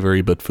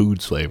slavery, but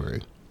food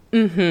slavery.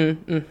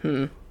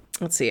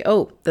 Let's see.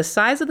 Oh, the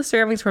size of the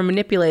servings were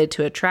manipulated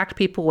to attract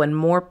people when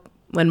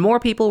more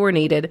people were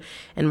needed,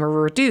 and were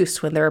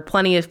reduced when there were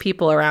plenty of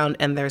people around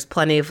and there's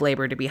plenty of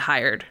labor to be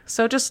hired.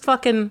 So just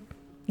fucking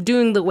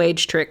doing the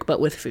wage trick, but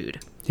with food.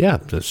 Yeah,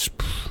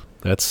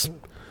 that's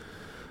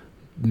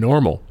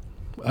normal.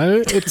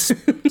 It's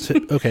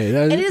okay.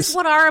 It is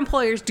what our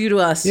employers do to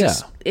us,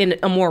 just in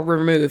a more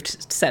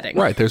removed setting.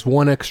 Right. There's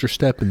one extra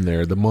step in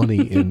there, the money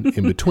in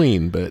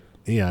between, but.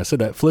 Yeah, I said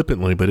that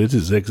flippantly, but it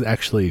is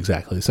actually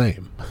exactly the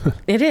same.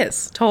 It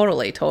is.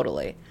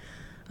 Totally.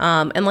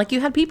 And, like, you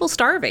had people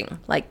starving.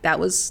 Like, that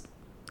was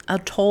a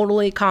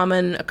totally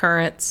common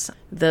occurrence.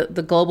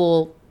 The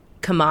global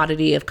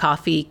commodity of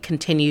coffee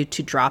continued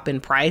to drop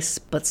in price,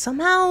 but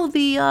somehow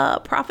the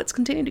profits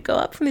continued to go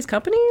up from these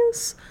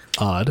companies.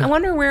 Odd. I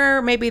wonder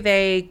where maybe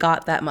they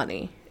got that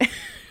money.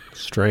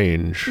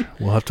 Strange.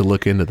 We'll have to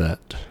look into that.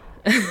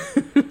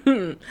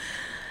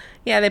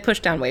 Yeah, they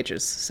pushed down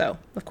wages, so,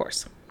 of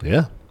course.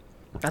 Yeah.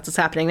 That's what's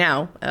happening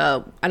now.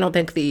 I don't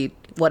think 15%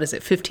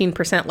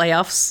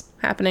 layoffs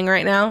happening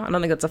right now. I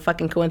don't think that's a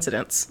fucking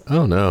coincidence.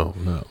 Oh, no.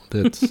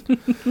 That's,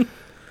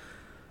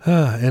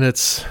 and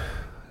it's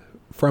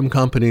from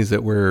companies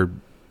that we're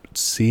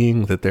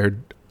seeing that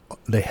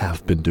they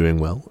have been doing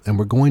well, and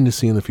we're going to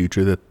see in the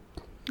future that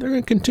they're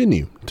going to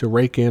continue to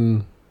rake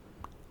in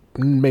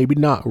maybe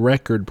not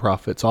record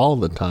profits all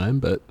the time,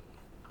 but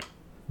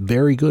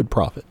very good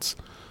profits,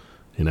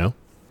 you know?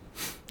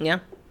 Yeah.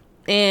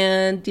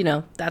 And, you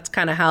know, that's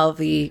kind of how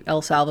the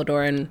El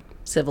Salvadoran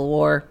Civil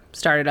War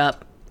started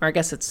up. Or I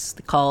guess it's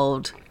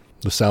called...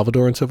 The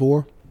Salvadoran Civil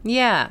War?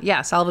 Yeah,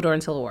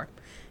 Salvadoran Civil War.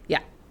 Yeah.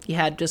 You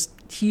had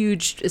just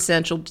huge,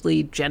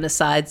 essentially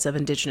genocides of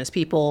indigenous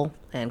people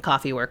and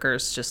coffee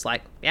workers. Just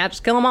like, yeah,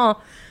 just kill them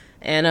all.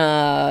 And,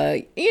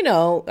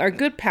 our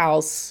good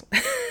pals,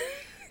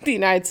 the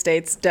United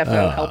States,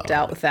 definitely helped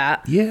out with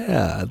that.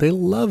 Yeah, they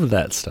love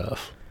that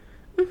stuff.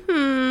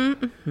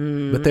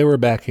 But they were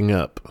backing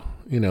up.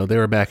 They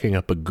were backing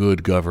up a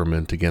good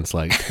government against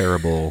like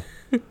terrible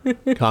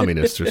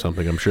communists or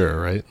something, I'm sure,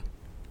 right?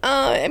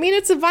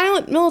 It's a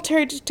violent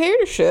military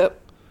dictatorship,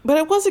 but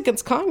it was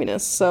against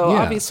communists, so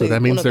obviously so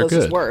that means one of they're those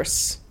good. Is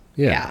worse.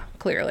 Yeah,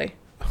 clearly.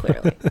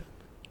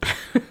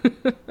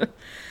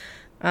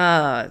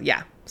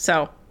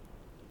 So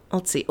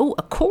let's see. Oh,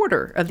 a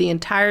quarter of the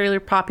entire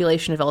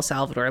population of El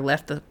Salvador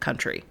left the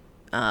country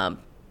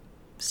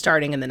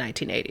starting in the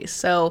 1980s.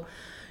 So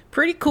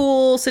pretty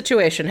cool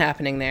situation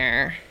happening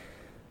there.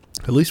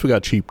 At least we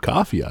got cheap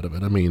coffee out of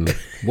it. I mean,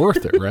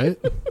 worth it, right?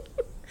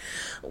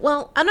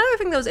 Well, another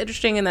thing that was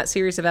interesting in that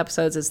series of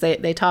episodes is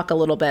they talk a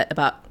little bit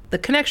about the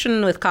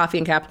connection with coffee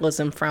and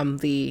capitalism from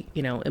the,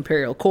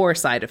 imperial core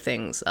side of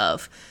things.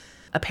 Of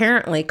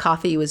apparently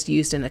coffee was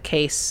used in a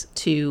case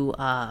to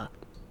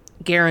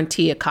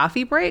guarantee a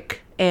coffee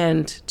break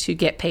and to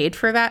get paid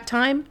for that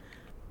time.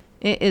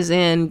 It is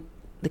in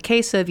the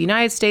case of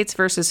United States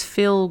versus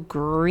Phil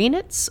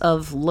Greenitz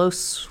of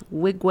Los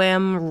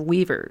Wigwam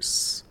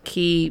Weavers.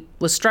 He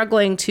was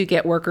struggling to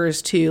get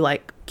workers to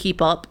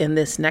keep up in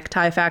this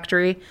necktie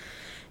factory.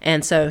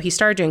 And so he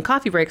started doing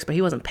coffee breaks, but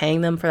he wasn't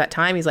paying them for that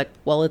time. He's like,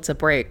 well, it's a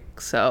break,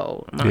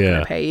 so I'm not going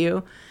to pay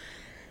you.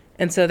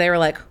 And so they were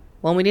like,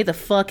 well, we need the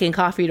fucking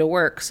coffee to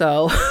work,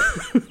 so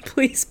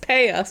please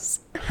pay us.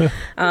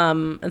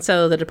 And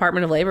so the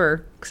Department of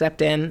Labor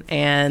stepped in,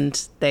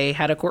 and they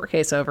had a court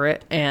case over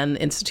it and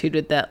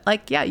instituted that,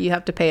 you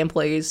have to pay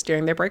employees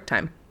during their break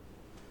time.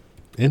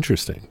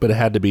 Interesting. But it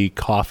had to be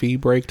coffee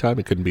break time?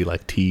 It couldn't be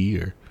like tea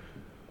or...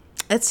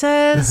 It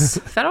says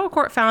federal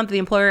court found the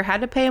employer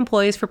had to pay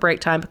employees for break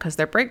time because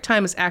their break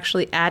time is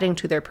actually adding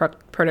to their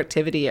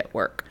productivity at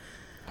work.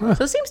 Huh.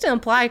 So it seems to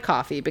imply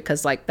coffee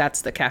because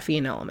that's the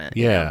caffeine element.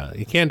 Yeah,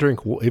 you can't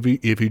drink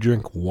if you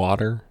drink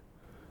water,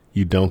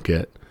 you don't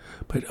get.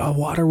 But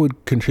water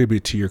would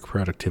contribute to your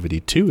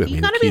productivity too.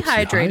 You gotta be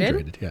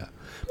hydrated. Yeah,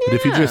 but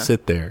if you just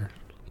sit there,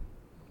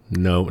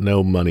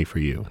 no money for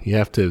you. You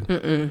have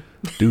to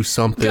do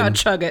something. You gotta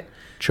chug it.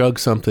 Chug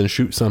something.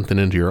 Shoot something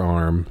into your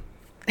arm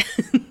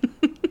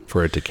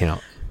for it to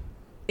count.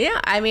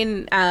 Yeah,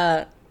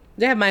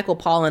 they have Michael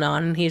Pollan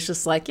on, and he's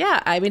just like,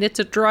 it's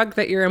a drug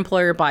that your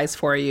employer buys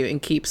for you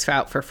and keeps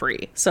out for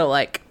free.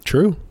 So,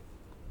 true.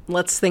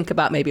 Let's think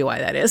about maybe why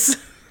that is.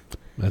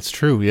 That's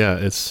true. Yeah,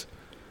 it's,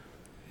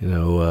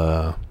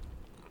 other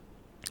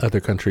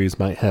countries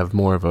might have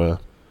more of a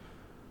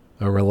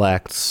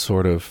relaxed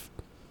sort of,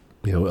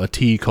 a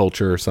tea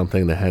culture or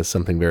something that has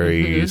something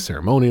very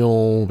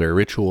ceremonial, very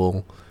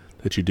ritual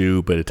that you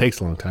do, but it takes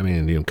a long time.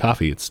 And,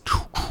 coffee, it's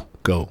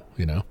go,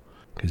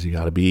 because you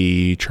got to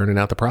be churning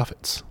out the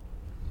profits.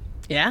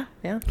 Yeah.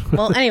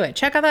 Well, anyway,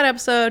 check out that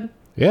episode.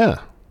 Yeah.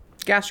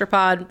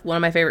 Gastropod, one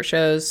of my favorite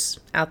shows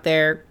out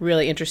there.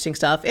 Really interesting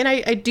stuff. And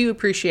I do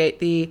appreciate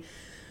the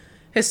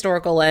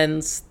historical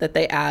lens that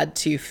they add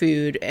to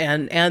food.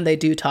 And they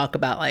do talk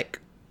about,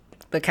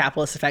 the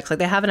capitalist effects.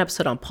 They have an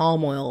episode on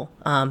palm oil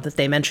that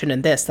they mentioned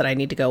in this that I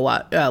need to go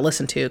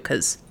listen to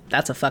because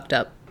that's a fucked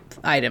up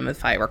item,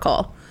 if I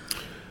recall.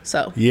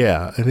 So.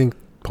 Yeah, I think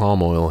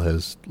palm oil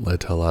has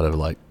led to a lot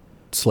of,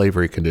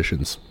 slavery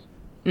conditions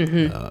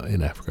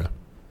in Africa.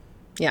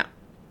 Yeah.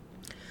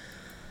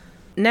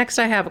 Next,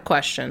 I have a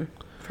question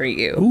for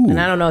you. Ooh.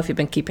 And I don't know if you've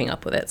been keeping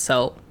up with it,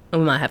 so we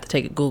might have to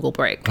take a Google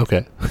break.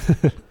 Okay.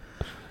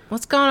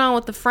 What's going on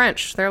with the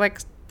French? They're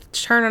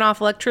turning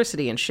off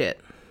electricity and shit.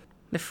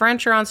 The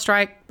French are on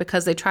strike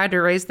because they tried to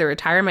raise their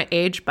retirement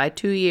age by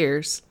 2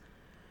 years.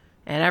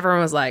 And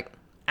everyone was like,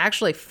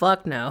 actually,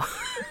 fuck no.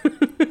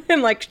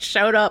 And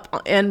showed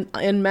up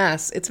in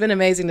mass. It's been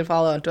amazing to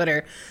follow on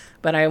Twitter.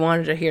 But I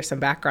wanted to hear some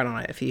background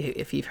on it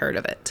if you've heard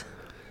of it.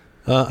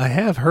 I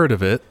have heard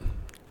of it.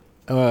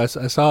 I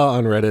saw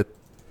on Reddit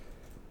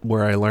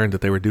where I learned that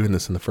they were doing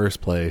this in the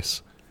first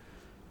place.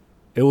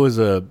 It was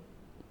a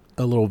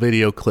little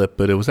video clip,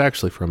 but it was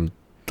actually from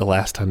the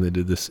last time they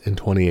did this in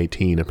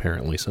 2018,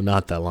 apparently, so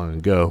not that long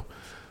ago.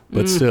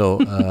 But still,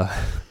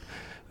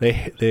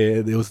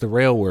 it was the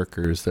rail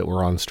workers that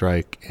were on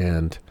strike,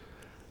 and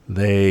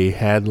they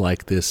had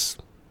this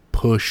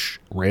push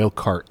rail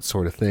cart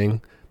sort of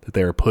thing that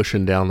they were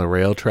pushing down the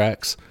rail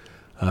tracks,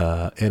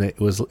 and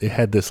it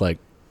had this like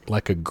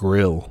a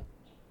grill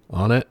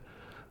on it,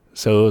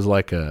 so it was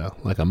like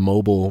a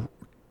mobile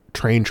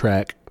train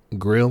track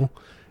grill,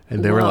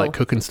 and they were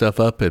cooking stuff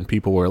up, and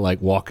people were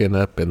walking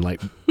up and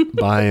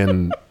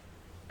buying,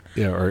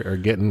 or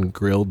getting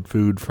grilled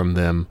food from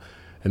them,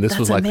 and this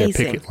was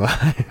amazing. Their picket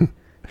line.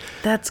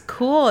 That's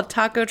cool. A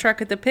taco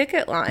truck at the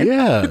picket line.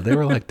 Yeah, they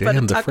were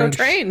damn, the taco French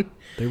train.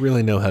 They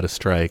really know how to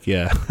strike.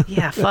 Yeah.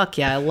 Yeah, fuck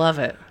yeah, I love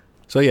it.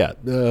 So yeah,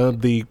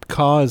 the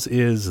cause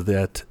is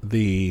that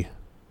the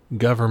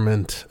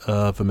government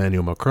of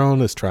Emmanuel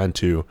Macron is trying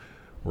to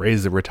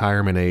raise the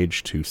retirement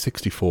age to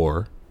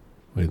 64,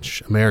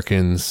 which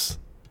Americans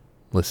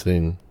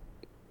listening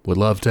would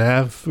love to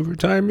have a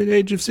retirement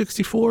age of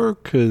 64,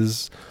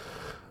 because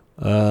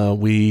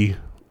we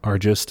are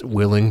just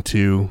willing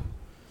to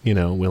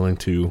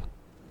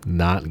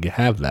not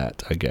have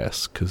that, I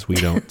guess, because we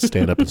don't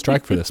stand up and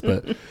strike for this.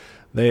 But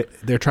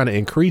they're trying to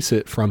increase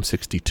it from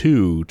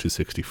 62 to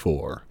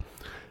 64.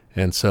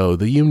 And so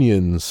the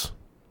unions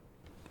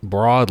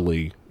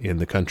broadly in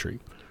the country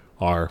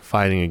are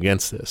fighting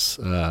against this.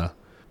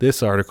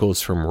 This article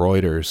is from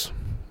Reuters,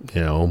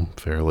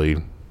 fairly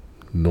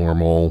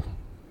normal,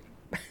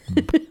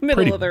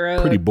 Middle of the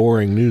road. Pretty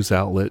boring news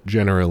outlet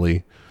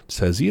generally. It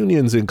says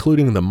unions,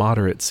 including the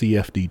moderate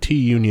CFDT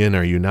union,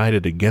 are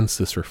united against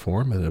this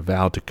reform and have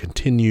vowed to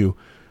continue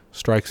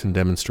strikes and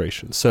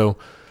demonstrations. So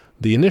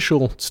the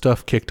initial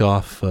stuff kicked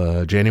off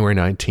January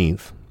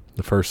 19th,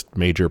 the first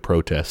major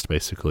protest,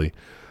 basically.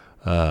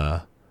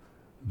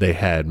 They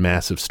had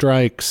massive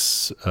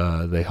strikes.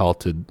 They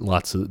halted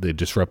they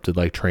disrupted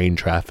like train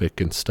traffic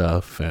and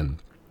stuff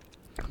and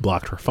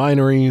blocked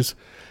refineries.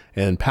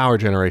 And power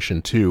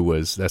generation too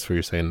that's where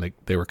you're saying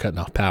they were cutting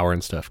off power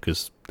and stuff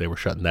because they were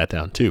shutting that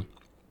down too.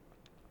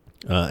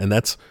 And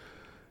that's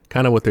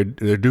kind of what they're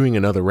doing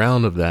another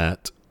round of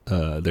that.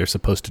 They're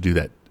supposed to do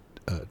that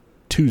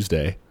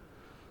Tuesday.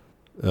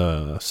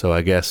 So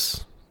I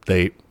guess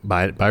they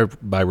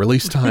by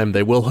release time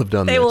they will have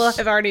done they this. They will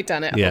have already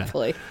done it,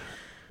 hopefully.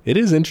 It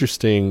is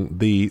interesting.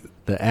 The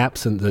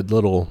apps and the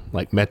little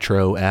like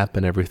Metro app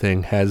and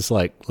everything has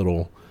like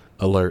little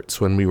alerts.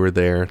 When we were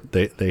there,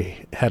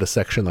 they had a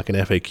section like an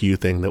FAQ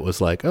thing that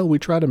was like, oh, we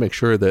try to make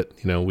sure that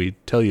we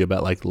tell you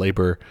about like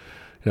labor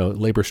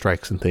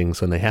strikes and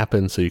things when they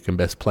happen, so you can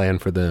best plan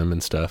for them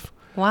and stuff.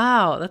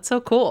 Wow, that's so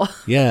cool.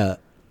 Yeah,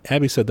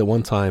 Abby said that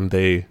one time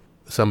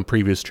some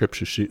previous trip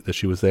that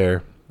she was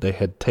there, they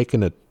had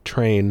taken a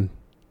train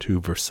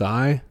to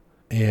Versailles,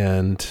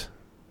 and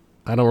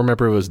I don't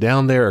remember if it was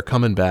down there or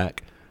coming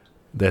back,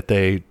 that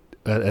they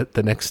at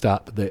the next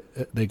stop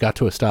they got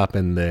to a stop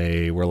and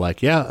they were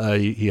like, you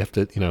have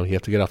to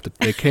get off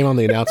they came on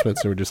the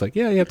announcements and were just like,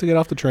 you have to get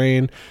off the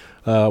train,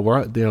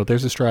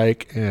 there's a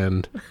strike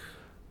and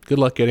good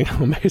luck getting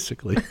home,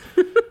 basically.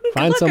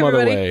 Find some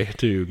other way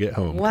to get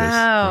home.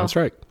 Wow, we're on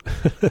strike.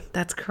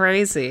 That's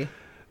crazy.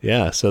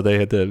 Yeah, so they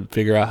had to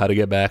figure out how to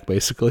get back,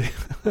 basically.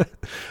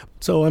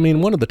 So,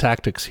 one of the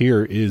tactics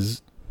here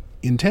is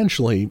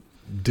intentionally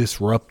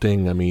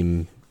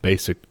disrupting,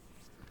 basic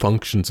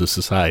functions of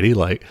society,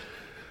 like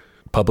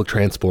public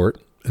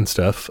transport and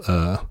stuff.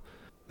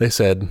 They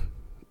said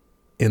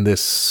in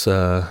this,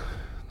 the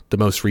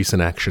most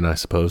recent action, I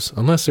suppose,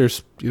 unless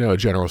there's, a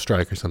general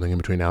strike or something in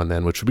between now and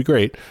then, which would be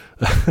great,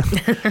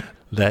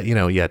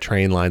 that,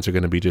 train lines are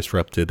going to be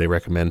disrupted. They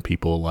recommend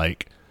people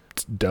like,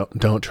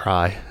 don't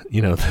try,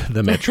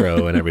 the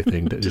metro and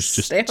everything. just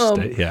stay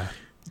home.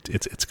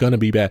 It's going to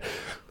be bad.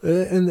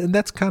 And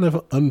that's kind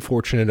of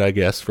unfortunate, I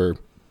guess, for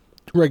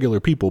regular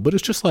people. But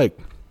it's just like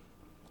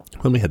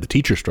when we had the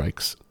teacher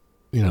strikes,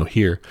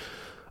 here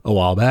a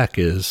while back,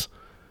 it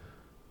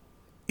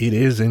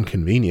is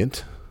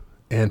inconvenient.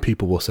 And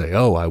people will say,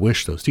 oh, I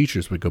wish those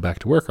teachers would go back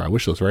to work, or I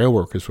wish those rail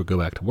workers would go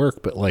back to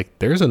work. But like,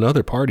 there's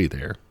another party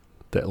there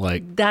that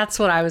like, that's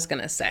what I was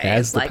going to say.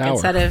 Has the like, power.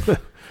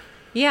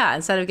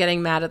 instead of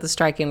getting mad at the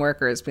striking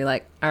workers, be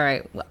like, all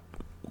right,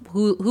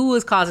 who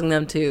was causing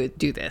them to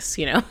do this,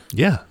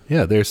 Yeah.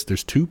 There's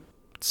two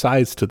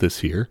sides to this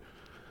here,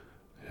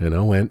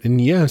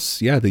 and yes,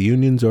 the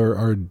unions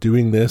are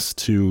doing this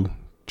to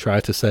try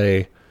to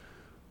say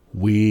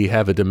we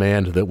have a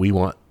demand that we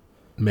want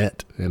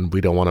met and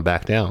we don't want to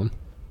back down.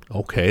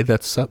 Okay,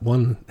 that's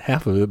one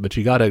half of it, but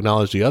you got to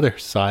acknowledge the other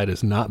side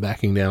is not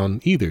backing down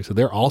either. So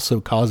they're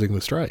also causing the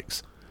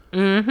strikes.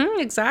 Mm-hmm,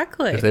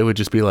 exactly. If they would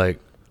just be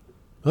like,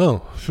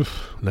 oh,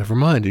 never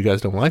mind, you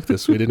guys don't like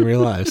this, we didn't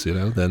realize,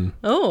 then...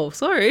 Oh,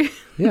 sorry.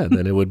 Yeah,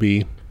 then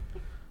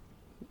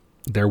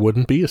there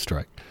wouldn't be a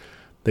strike.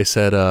 They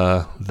said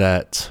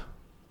that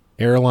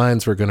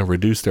airlines were going to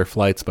reduce their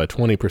flights by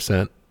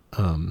 20%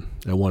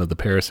 at one of the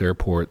Paris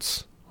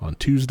airports on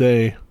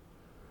Tuesday.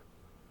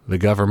 The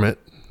government,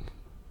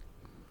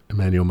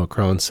 Emmanuel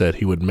Macron, said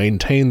he would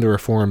maintain the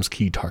reform's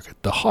key target.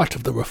 The heart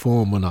of the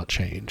reform will not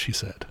change, he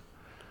said.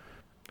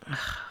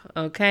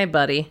 Okay,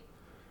 buddy.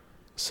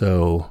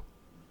 So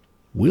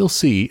we'll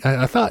see.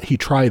 I thought he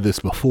tried this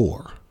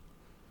before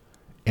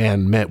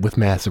and met with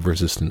massive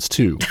resistance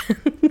too.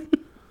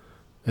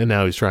 And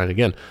now he's trying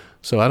again.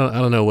 So I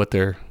don't know what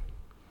they're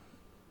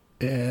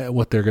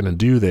going to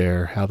do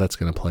there, how that's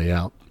going to play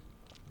out.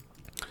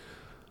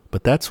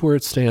 But that's where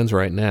it stands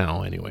right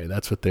now anyway.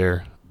 That's what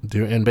they're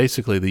doing. And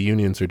basically the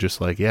unions are just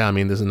like, this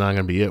is not going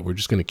to be it. We're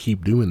just going to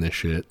keep doing this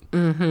shit.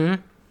 Mm-hmm.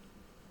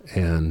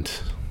 And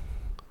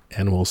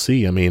we'll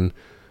see.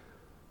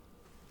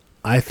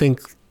 I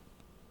think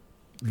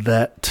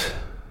that,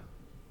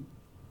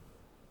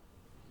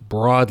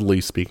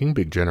 broadly speaking,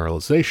 big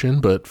generalization,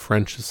 but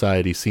French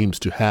society seems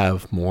to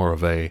have more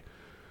of a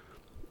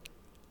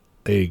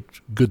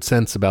good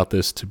sense about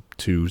this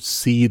to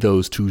see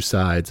those two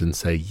sides and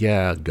say,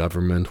 yeah,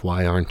 government,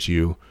 why aren't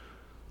you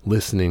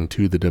listening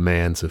to the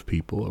demands of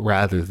people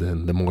rather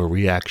than the more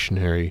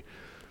reactionary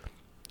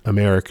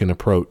American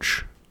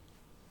approach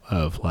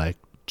of like,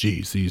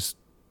 geez,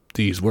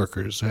 these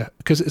workers,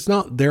 because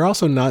they're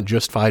also not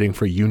just fighting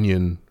for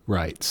union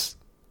rights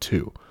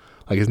too.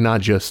 Like, it's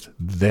not just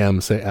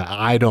them saying,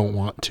 I don't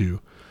want to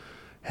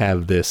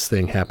have this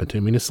thing happen to me.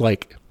 I mean, it's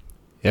like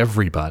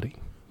everybody,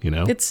 you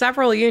know? It's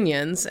several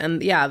unions,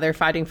 and yeah, they're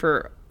fighting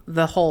for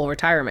the whole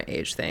retirement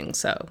age thing,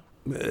 so.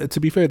 To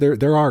be fair,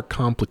 there are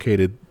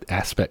complicated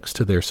aspects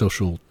to their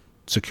social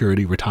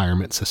security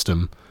retirement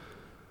system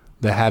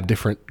that have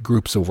different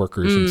groups of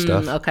workers and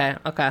stuff.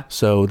 Okay.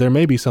 So there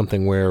may be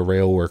something where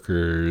rail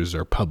workers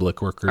or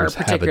public workers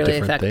have a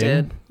different affected.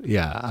 thing.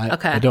 Yeah,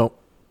 I don't,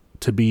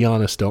 to be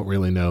honest, don't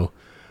really know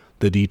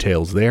the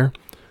details there.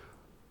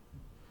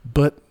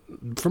 But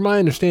from my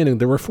understanding,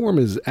 the reform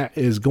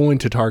is going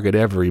to target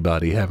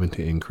everybody having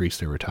to increase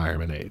their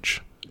retirement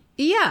age.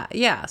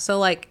 Yeah. So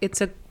like,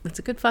 it's a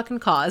good fucking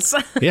cause.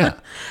 Yeah.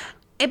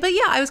 But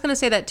yeah, I was going to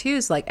say that too,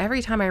 is like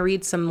every time I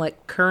read some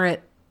like current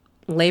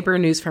labor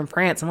news from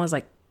France, I'm always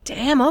like,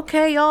 damn,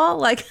 okay, y'all.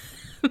 Like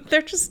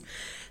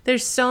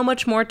there's so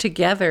much more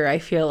together, I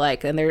feel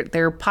like. And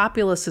their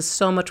populace is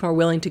so much more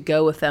willing to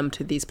go with them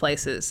to these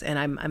places. And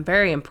I'm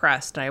very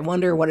impressed. And I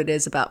wonder what it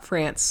is about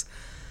France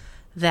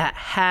that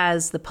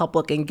has the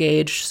public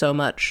engaged so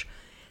much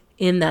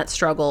in that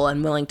struggle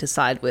and willing to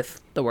side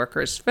with the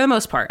workers for the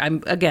most part.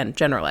 I'm, again,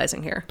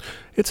 generalizing here.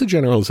 It's a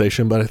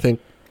generalization, but I think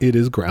it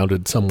is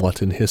grounded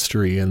somewhat in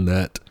history in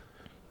that,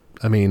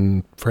 I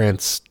mean,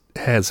 France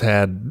has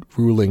had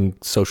ruling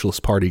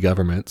socialist party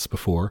governments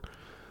before.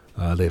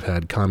 They've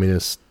had the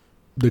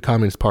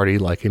Communist Party,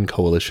 like in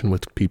coalition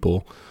with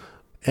people.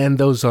 And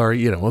those are,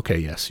 you know, okay,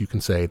 yes, you can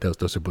say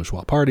those are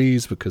bourgeois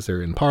parties because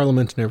they're in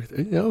parliament and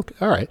everything. You know, okay,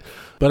 all right.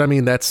 But I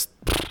mean, that's,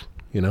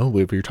 you know,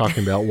 if you're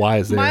talking about why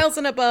is there... miles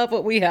and above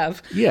what we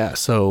have. Yeah,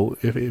 so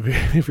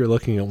if you're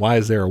looking at why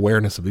is there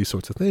awareness of these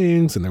sorts of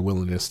things and their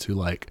willingness to,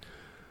 like,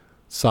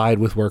 side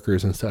with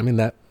workers and stuff, I mean,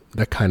 that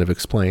kind of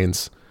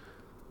explains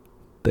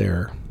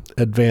their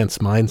advanced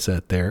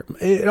mindset there.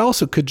 It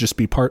also could just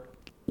be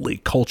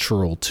partly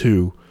cultural,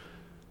 too,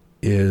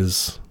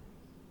 is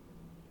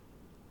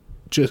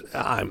just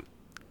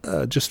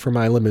from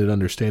my limited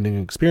understanding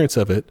and experience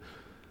of it,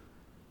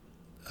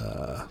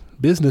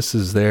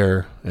 businesses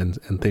there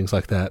and things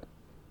like that,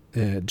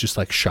 just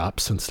like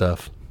shops and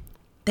stuff,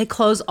 they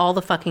close all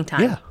the fucking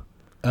time.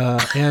 Yeah.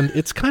 And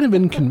it's kind of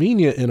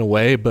inconvenient in a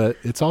way, but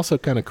it's also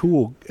kind of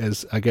cool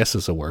as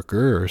a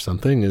worker or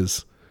something,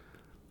 is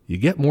you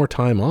get more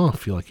time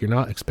off. You're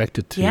not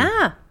expected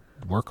to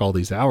work all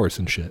these hours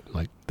and shit.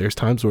 Like, there's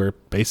times where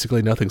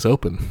basically nothing's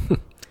open.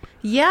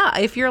 Yeah.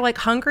 If you're like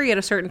hungry at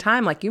a certain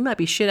time, like you might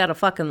be shit out of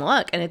fucking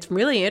luck. And it's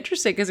really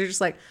interesting because you're just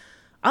like,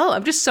 oh,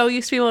 I'm just so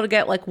used to be able to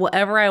get like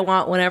whatever I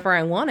want whenever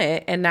I want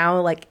it. And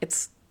now like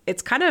it's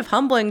kind of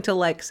humbling to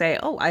like say,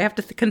 oh, I have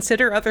to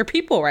consider other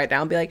people right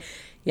now and be like,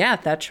 yeah,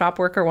 that shop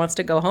worker wants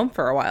to go home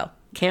for a while.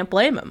 Can't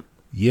blame him.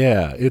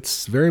 Yeah,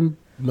 it's very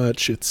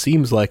much, it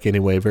seems like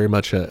anyway, very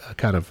much a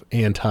kind of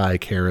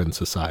anti-Karen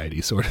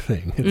society sort of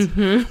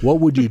thing.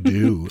 What would you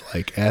do?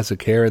 Like, as a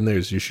Karen,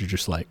 you should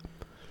just like,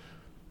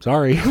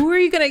 sorry. Who are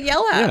you going to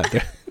yell at?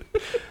 Yeah.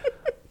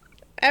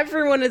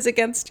 Everyone is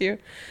against you.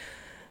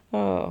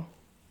 Oh.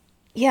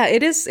 Yeah,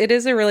 it is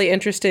a really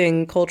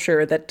interesting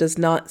culture that does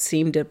not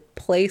seem to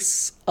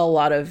place a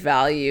lot of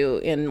value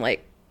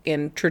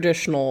in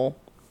traditional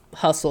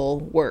hustle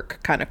work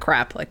kind of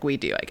crap like we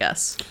do, I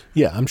guess.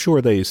 Yeah, I'm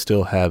sure they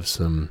still have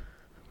some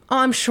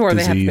I'm sure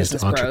they have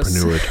business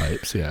entrepreneur bros.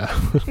 types, yeah.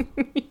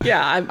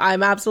 Yeah,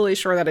 I'm absolutely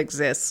sure that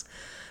exists.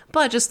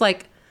 But just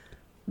like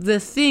the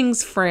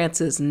things France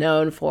is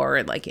known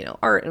for, like, you know,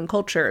 art and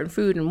culture and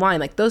food and wine,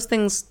 like those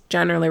things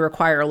generally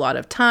require a lot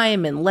of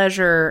time and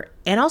leisure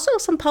and also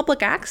some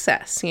public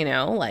access, you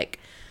know, like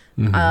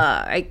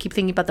I keep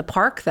thinking about the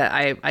park that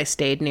I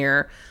stayed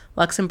near,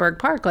 Luxembourg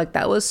Park. Like,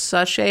 that was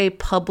such a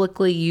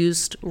publicly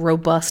used,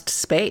 robust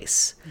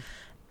space.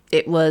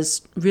 It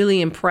was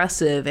really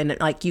impressive, and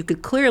like you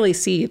could clearly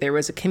see there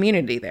was a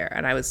community there.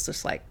 And I was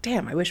just like,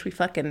 damn, I wish we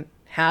fucking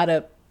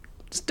had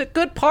just a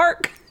good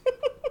park.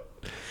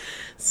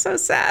 So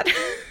sad.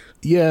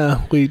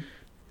 Yeah, we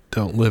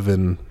don't live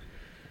in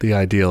the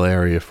ideal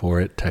area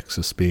for it,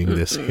 Texas being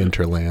this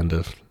hinterland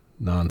of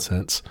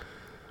nonsense.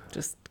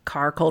 Just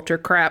car culture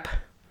crap.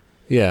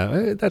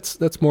 Yeah,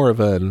 that's more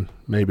of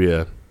maybe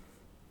a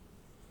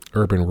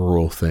urban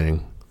rural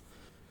thing.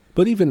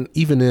 But even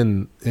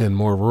in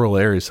more rural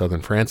areas,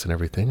 southern France and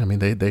everything, I mean,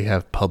 they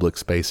have public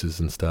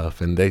spaces and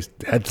stuff, and they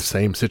had the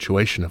same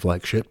situation of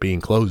like shit being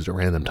closed at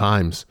random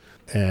times.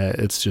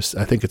 It's just,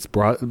 I think it's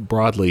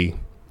broadly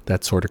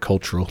that sort of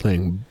cultural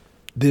thing.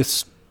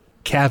 This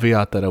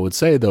caveat that I would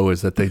say, though,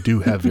 is that they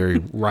do have very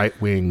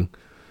right-wing,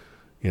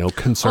 you know,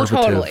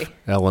 conservative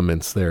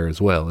elements there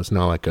as well. It's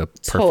not like a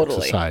perfect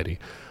society.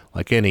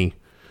 Like it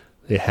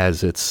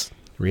has its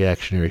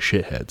reactionary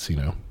shitheads, you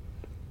know.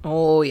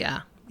 Oh,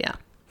 yeah. Yeah.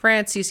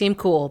 France, you seem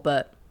cool,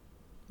 but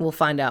we'll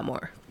find out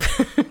more.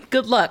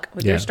 Good luck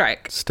with your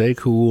strike. Stay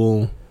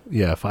cool.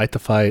 Yeah, fight the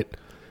fight.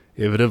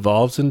 If it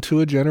evolves into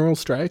a general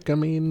strike, I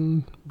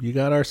mean, you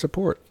got our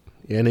support.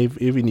 And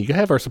even you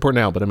have our support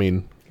now, but I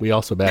mean, we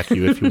also back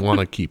you if you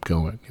want to keep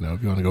going, if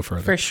you want to go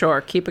further. For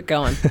sure. Keep it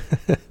going.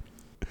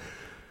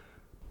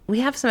 We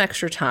have some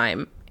extra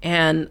time,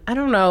 and I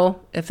don't know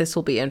if this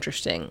will be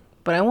interesting,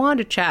 but I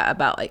wanted to chat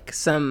about like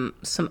some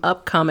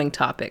upcoming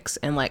topics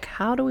and like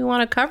how do we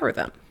want to cover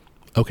them?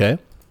 Okay.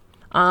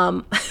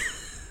 One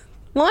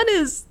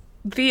is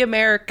The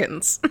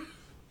Americans.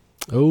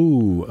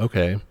 Oh,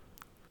 okay.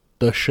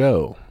 The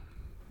show.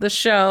 The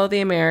show,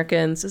 The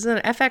Americans, is an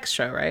FX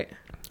show, right?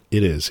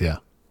 It is, yeah.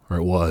 Or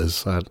it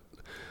was.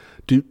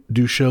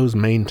 Do shows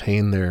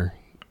maintain their,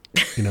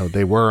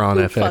 they were on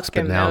FX,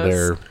 but now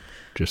they're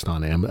just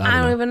on Amazon. I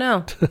don't even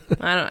know.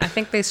 I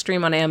think they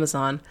stream on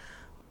Amazon.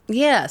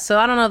 Yeah, so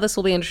I don't know if this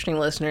will be interesting,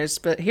 listeners,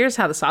 but here's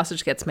how the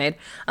sausage gets made.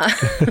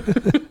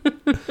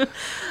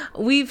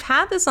 We've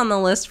had this on the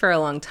list for a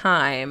long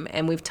time,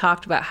 and we've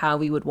talked about how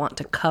we would want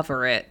to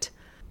cover it.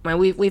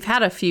 We've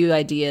had a few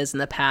ideas in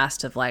the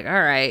past of like, all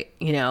right,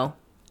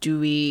 do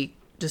we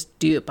just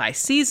do it by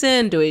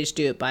season? Do we just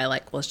do it by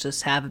like, let's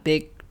just have a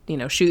big,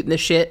 shooting the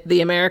shit,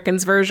 the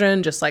Americans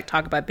version, just like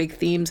talk about big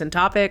themes and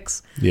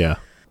topics? Yeah.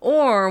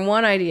 Or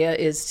one idea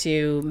is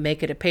to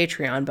make it a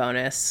Patreon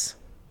bonus,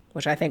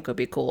 which I think would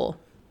be cool.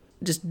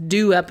 Just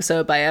do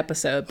episode by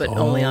episode, but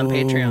only on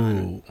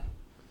Patreon.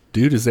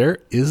 Dude, is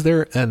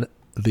there an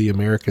The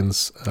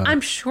Americans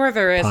I'm sure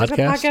there is. Podcast? There's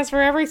a podcast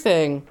for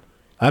everything.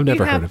 I've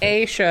never heard of it. You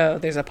have a show,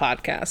 there's a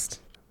podcast.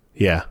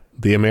 Yeah,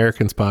 The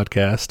Americans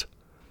podcast.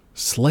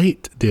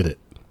 Slate did it.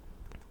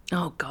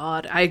 Oh,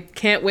 God. I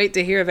can't wait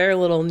to hear their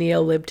little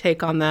neo-lib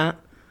take on that.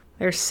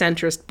 Their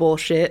centrist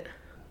bullshit.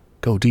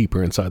 Go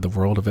deeper inside the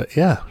world of it.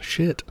 Yeah,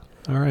 shit.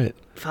 All right.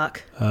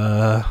 Fuck.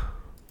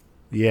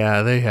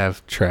 Yeah, they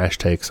have trash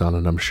takes on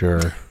it, I'm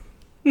sure.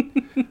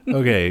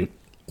 Okay,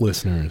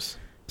 listeners.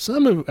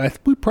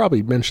 We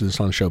probably mentioned this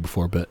on the show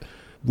before, but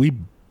we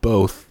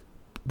both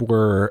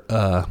were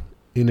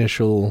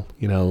initial,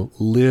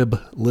 lib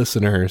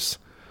listeners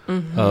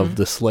of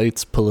the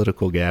Slate's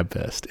Political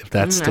Gabfest, if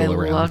that's still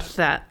around. I loved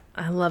that.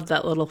 I loved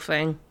that little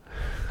thing.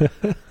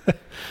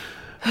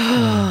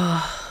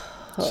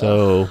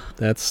 So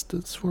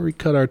that's where we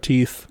cut our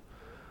teeth.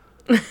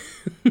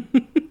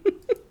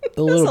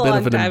 A little bit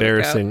of an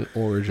embarrassing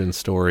origin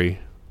story.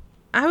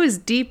 I was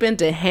deep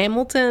into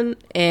Hamilton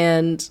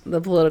and the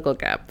Political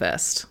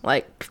Gabfest.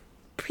 Like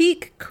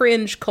peak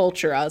cringe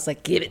culture. I was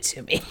like, give it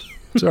to me.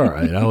 It's all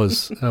right. I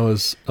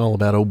was all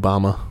about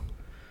Obama.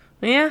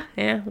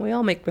 Yeah, we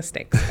all make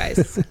mistakes,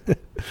 guys.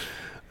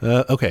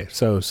 Okay,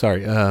 so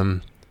sorry.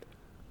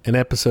 An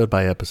episode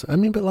by episode. I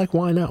mean, but like,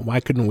 why not? Why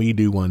couldn't we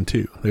do one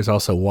too? There's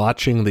also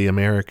Watching the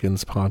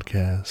Americans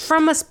podcast.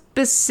 From a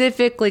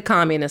specifically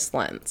communist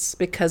lens,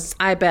 because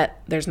I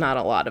bet there's not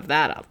a lot of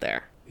that out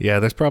there. Yeah,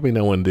 there's probably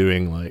no one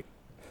doing like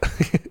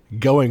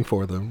going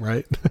for them,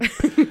 right?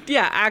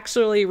 Yeah,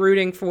 actually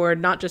rooting for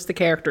not just the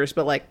characters,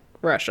 but like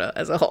Russia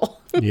as a whole.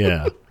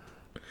 Yeah.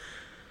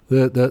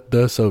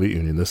 The Soviet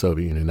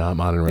Union, not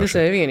modern Russia. The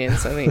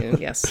Soviet Union,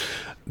 yes.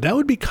 That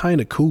would be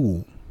kind of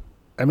cool.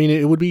 I mean,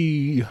 it would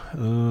be,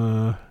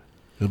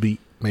 maybe.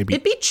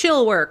 It'd be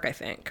chill work, I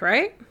think,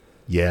 right?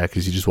 Yeah,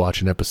 because you just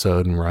watch an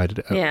episode and write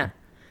it out. Yeah.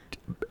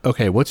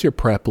 Okay, what's your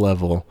prep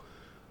level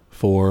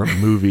for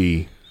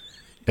movie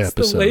episodes?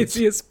 It's the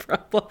laziest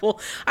prep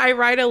level. I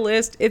write a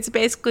list. It's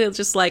basically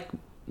just like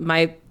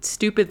my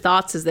stupid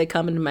thoughts as they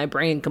come into my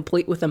brain,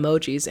 complete with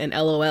emojis and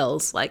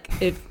LOLs. Like,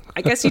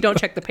 I guess you don't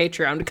check the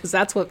Patreon because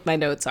that's what my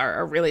notes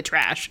are really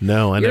trash.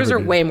 No, yours are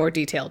way more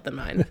detailed than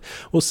mine.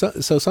 Well, so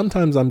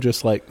sometimes I'm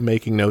just like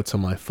making notes on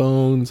my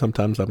phone.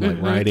 Sometimes I'm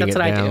like writing it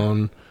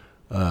down.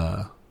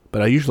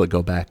 But I usually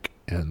go back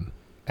and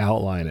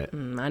outline it.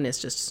 Mine is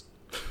just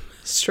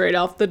straight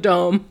off the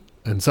dome.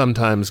 And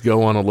sometimes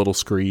go on a little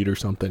screed or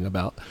something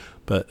about.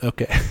 But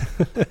okay.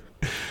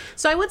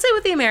 So I would say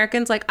with the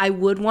Americans, like, I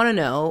would want to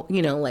know,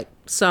 like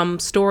some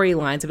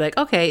storylines. I'd be like,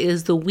 okay,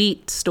 is the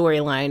wheat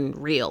storyline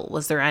real?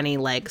 Was there any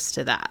legs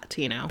to that,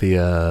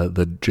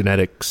 The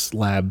genetics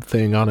lab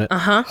thing on it?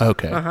 Uh-huh.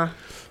 Okay. Uh-huh.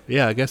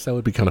 Yeah, I guess that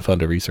would be kind of fun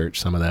to research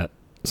some of the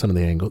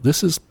angle.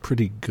 This is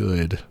pretty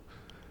good.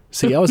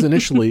 See, I was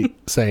initially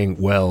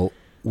saying, well,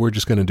 we're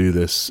just going to do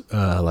this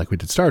like we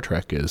did Star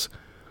Trek is.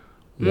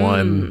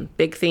 One.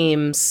 Big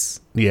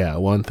themes. Yeah,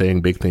 one thing,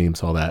 big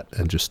themes, all that,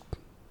 and just...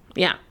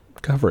 Yeah.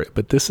 Cover it,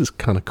 but this is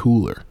kind of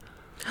cooler.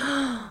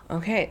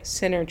 Okay,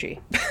 synergy.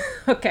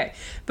 Okay,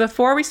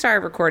 before we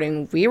started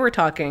recording, we were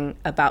talking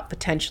about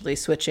potentially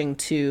switching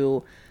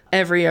to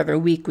every other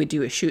week we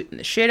do a shoot in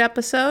the shit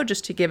episode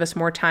just to give us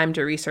more time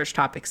to research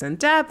topics in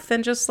depth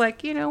and just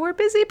like, we're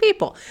busy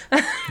people.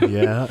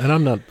 Yeah, and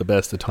I'm not the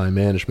best at time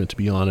management, to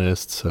be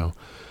honest, so...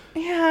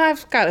 Yeah,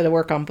 I've got to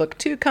work on book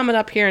 2 coming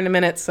up here in a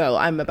minute, so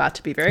I'm about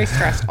to be very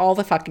stressed all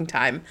the fucking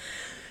time.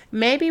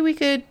 Maybe we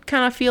could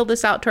kind of feel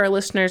this out to our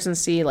listeners and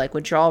see, like,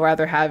 would y'all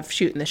rather have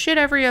Shooting the Shit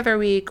every other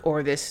week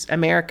or this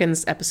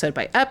Americans episode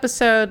by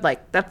episode?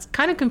 Like, that's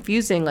kind of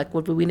confusing. Like,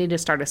 would we need to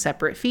start a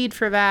separate feed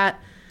for that?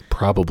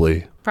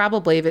 Probably.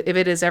 Probably. If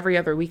it is every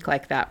other week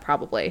like that,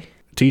 probably.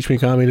 Teach Me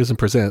Communism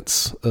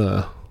presents.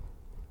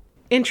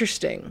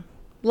 Interesting.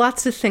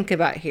 Lots to think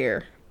about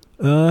here.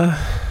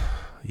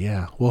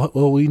 Yeah.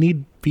 Well, we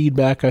need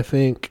feedback, I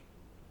think.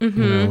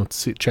 Mm-hmm. Let's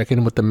see, check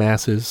in with the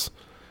masses.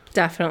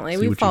 Definitely.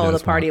 We follow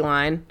the party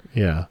line.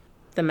 Yeah.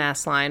 The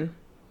mass line.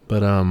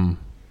 But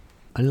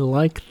I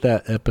like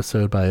that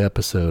episode by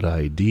episode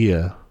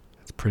idea.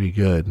 It's pretty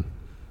good.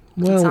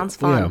 Well, it sounds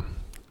fun.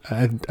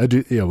 Yeah. I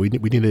do. Yeah, we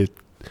need to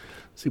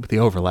see what the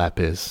overlap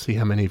is. See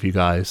how many of you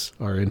guys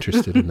are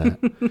interested in that.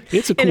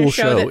 It's a cool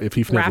show if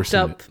you've never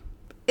seen it.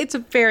 It's a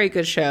very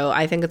good show.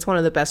 I think it's one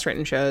of the best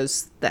written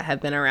shows that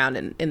have been around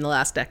in the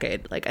last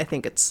decade. Like, I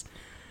think it's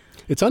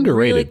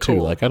underrated really cool.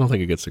 too. Like, I don't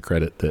think it gets the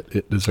credit that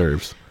it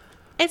deserves.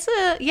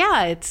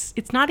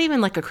 It's not even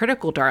like a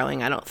critical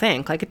darling, I don't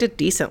think. Like, it did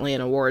decently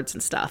in awards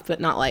and stuff, but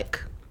not like,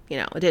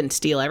 it didn't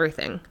steal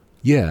everything.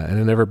 Yeah, and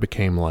it never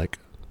became like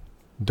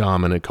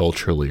dominant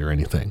culturally or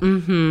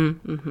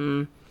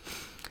anything.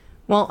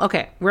 Well,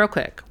 okay, real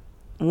quick.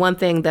 One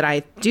thing that I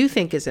do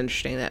think is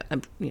interesting that,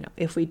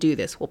 if we do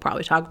this, we'll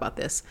probably talk about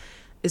this,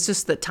 is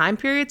just the time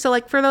period. So,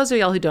 like, for those of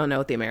y'all who don't know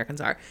what the Americans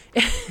are,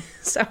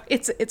 so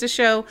it's a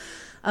show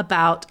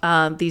about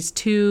these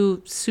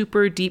two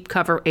super deep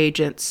cover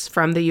agents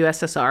from the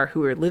USSR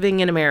who are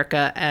living in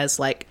America as,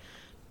 like,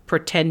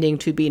 pretending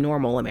to be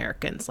normal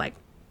Americans, like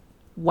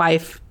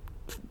wife,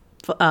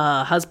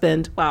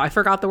 husband. Wow, I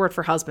forgot the word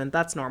for husband.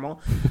 That's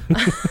normal.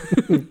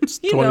 It's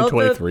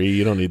 2023.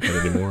 You don't need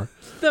that anymore.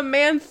 The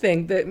man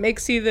thing that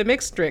makes you the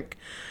mixed drink.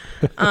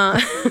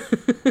 Son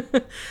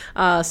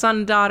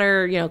and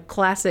daughter,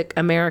 classic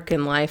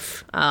American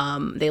life.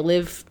 They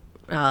live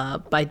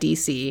by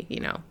DC,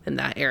 in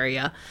that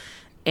area.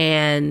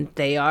 And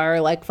they are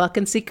like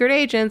fucking secret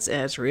agents,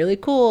 and it's really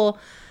cool.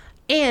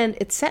 And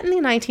it's set in the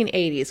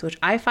 1980s, which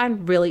I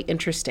find really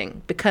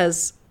interesting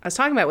because I was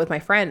talking about it with my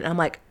friend, and I'm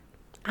like,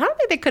 I don't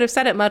think they could have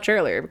said it much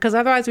earlier, because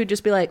otherwise we'd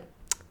just be like,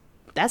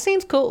 that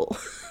seems cool.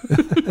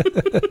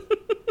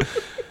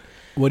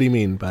 What do you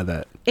mean by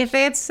that? If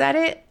they had said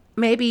it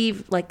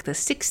maybe like the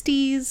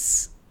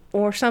 60s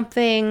or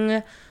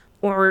something,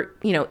 or,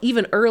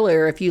 even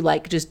earlier, if you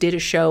like just did a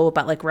show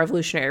about like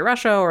revolutionary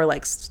Russia or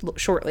like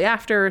shortly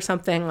after or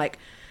something, like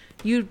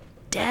you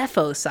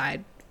defo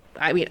side.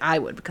 I mean, I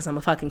would, because I'm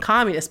a fucking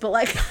communist, but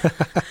like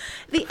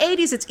the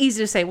 80s, it's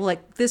easy to say, well,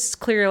 like, this is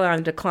clearly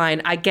on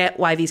decline. I get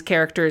why these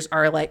characters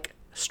are like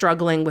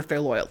struggling with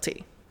their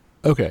loyalty.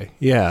 Okay.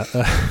 Yeah.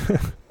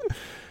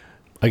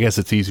 I guess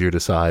it's easier to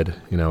side,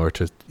 or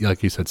to,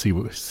 like you said, see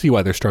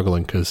why they're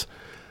struggling, because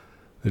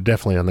they're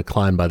definitely on the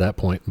climb by that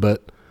point.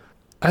 But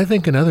I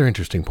think another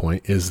interesting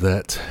point is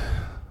that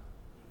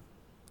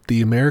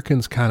the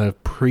Americans kind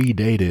of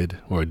predated,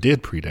 or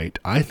did predate,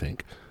 I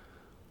think,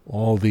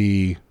 all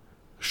the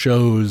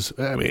shows.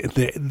 I mean,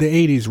 the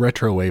 80s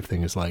retro wave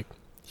thing is like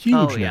huge.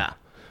 Oh, yeah. Now.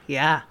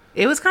 Yeah.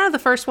 It was kind of the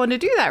first one to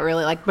do that,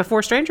 really, like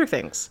before Stranger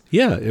Things.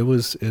 Yeah,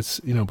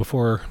 it's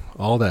before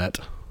all that.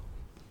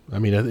 I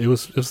mean, it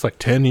was like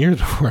 10 years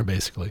before,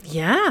 basically.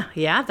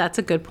 Yeah, that's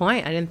a good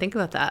point. I didn't think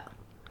about that.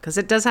 Because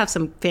it does have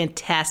some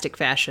fantastic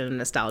fashion and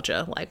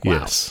nostalgia. Like, wow.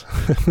 Yes.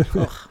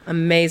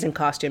 Amazing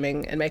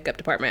costuming and makeup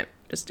department.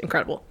 Just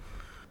incredible.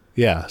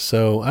 Yeah,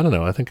 so, I don't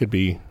know. I think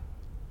we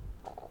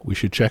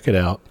should check it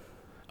out.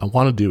 I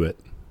want to do it.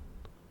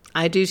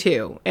 I do,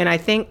 too. And I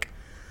think,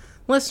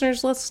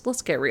 listeners,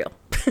 let's get real.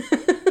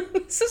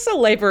 This is a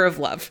labor of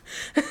love.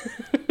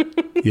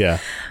 Yeah.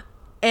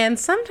 And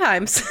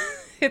sometimes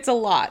it's a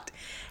lot.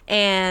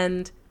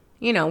 And,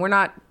 we're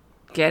not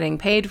getting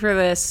paid for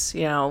this.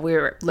 We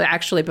were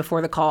actually,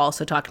 before the call,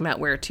 also talking about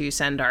where to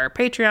send our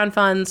Patreon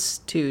funds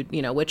to,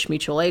 which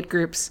mutual aid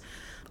groups.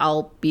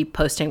 I'll be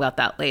posting about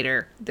that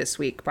later this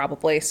week,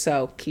 probably.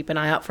 So keep an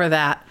eye out for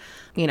that.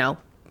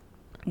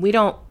 We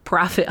don't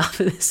profit off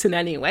of this in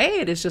any way.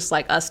 It is just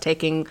like us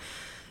taking,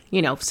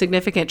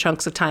 significant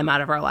chunks of time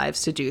out of our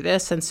lives to do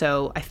this. And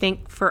so I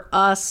think for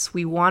us,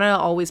 we want to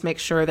always make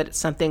sure that it's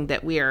something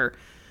that we are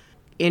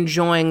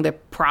enjoying the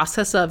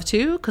process of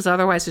too, because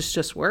otherwise it's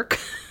just work.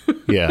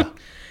 Yeah.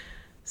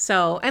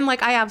 So, and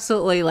like, I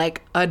absolutely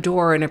like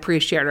adore and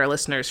appreciate our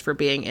listeners for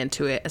being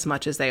into it as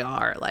much as they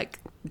are. Like,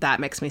 that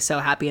makes me so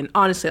happy. And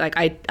honestly, like,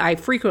 I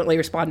frequently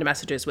respond to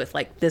messages with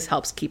like, this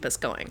helps keep us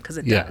going, because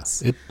it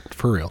does. It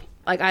for real.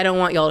 Like, I don't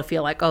want y'all to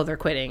feel like, oh, they're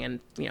quitting and,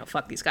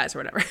 fuck these guys or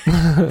whatever.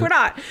 We're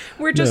not.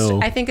 We're just, no.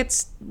 I think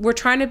we're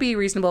trying to be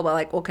reasonable about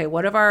like, okay,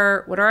 what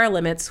are our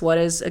limits? What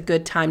is a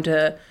good time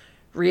to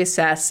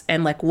reassess?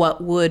 And like,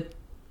 what would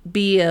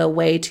be a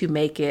way to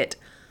make it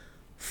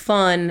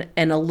fun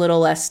and a little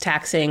less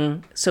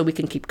taxing so we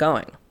can keep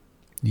going?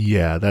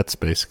 Yeah, that's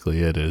basically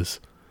it is.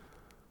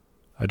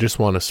 I just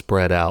want to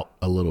spread out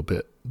a little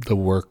bit the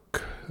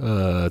work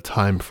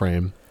time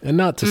frame. And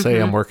not to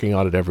say I'm working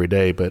on it every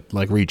day, but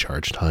like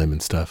recharge time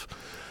and stuff.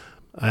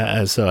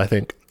 So I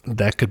think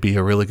that could be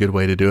a really good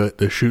way to do it.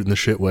 The shooting the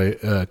shit way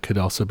could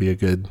also be a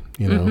good,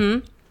 I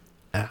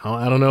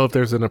don't know if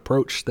there's an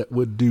approach that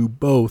would do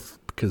both,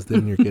 because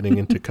then you're getting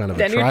into kind of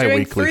a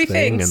tri-weekly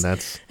thing, and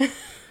that's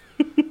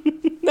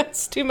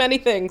that's too many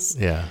things.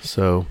 Yeah.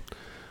 So,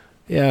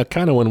 yeah,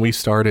 kind of when we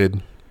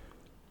started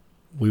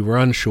we were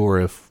unsure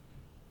if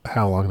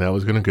how long that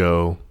was going to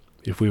go,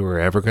 if we were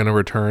ever going to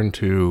return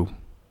to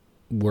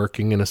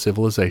working in a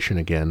civilization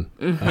again.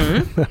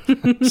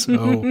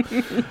 So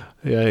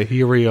yeah,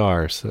 here we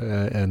are. So,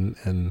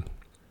 and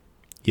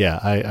yeah,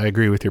 I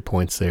agree with your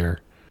points there.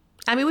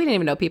 I mean, we didn't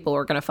even know people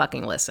were going to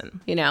fucking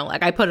listen. You know,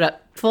 like I put it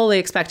up fully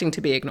expecting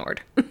to be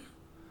ignored.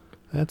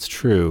 That's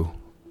true.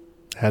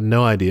 Had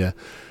no idea.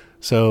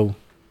 So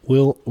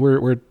we're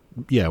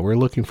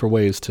looking for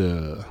ways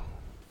to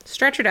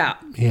stretch it out.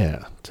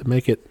 Yeah, to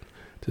make it,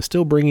 to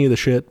still bring you the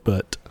shit,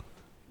 but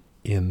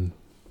in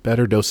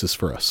better doses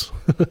for us.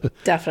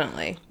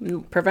 Definitely.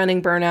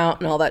 Preventing burnout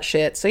and all that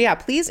shit. So yeah,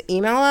 please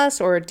email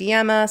us or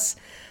DM us.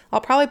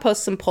 I'll probably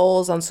post some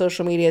polls on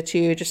social media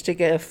too, just to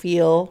get a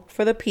feel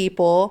for the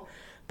people.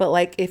 But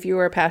like, if you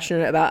are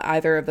passionate about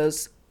either of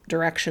those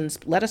directions,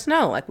 let us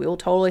know. Like, we will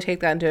totally take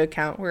that into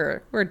account.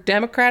 We're a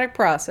democratic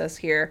process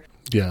here.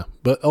 Yeah,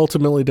 but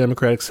ultimately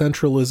democratic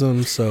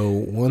centralism. So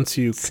once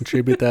you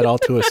contribute that all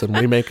to us and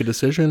we make a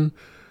decision,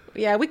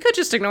 yeah, we could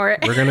just ignore it.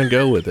 We're gonna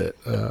go with it.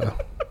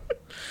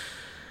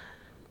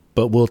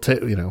 But we'll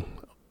take,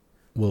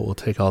 we'll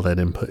take all that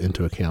input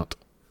into account.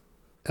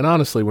 And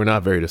honestly, we're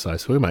not very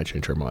decisive. We might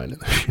change our mind in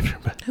the future.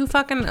 But who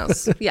fucking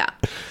knows? Yeah.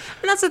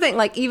 And that's the thing.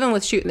 Like, even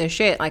with shooting this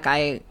shit, like,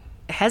 I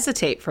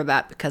hesitate for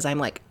that because I'm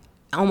like,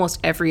 almost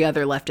every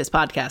other leftist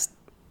podcast,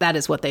 that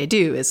is what they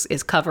do,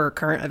 is cover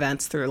current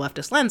events through a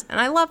leftist lens.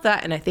 And I love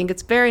that. And I think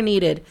it's very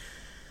needed.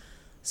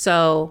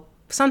 So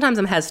sometimes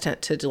I'm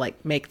hesitant to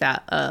like make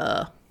that,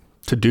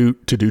 to do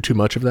too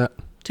much of that?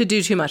 To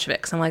do too much of it.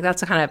 Because I'm like,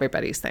 that's kind of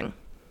everybody's thing.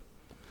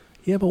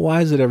 Yeah, but why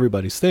is it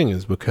everybody's thing?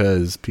 Is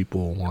because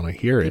people want to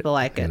hear it. People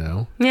like it.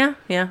 Yeah.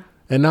 Yeah.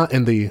 And not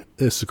in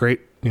this great,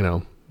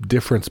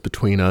 difference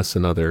between us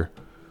and other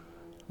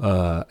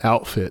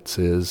outfits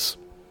is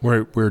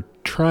we're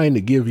trying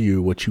to give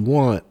you what you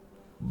want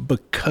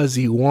because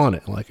you want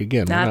it. Like,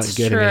 again, we're not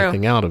getting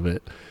anything out of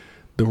it.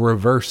 The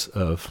reverse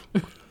of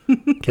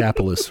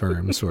capitalist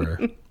firms where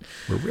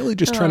we're really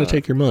just trying to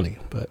take your money.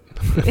 But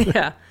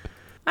yeah.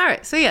 All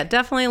right. So yeah,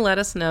 definitely let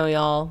us know,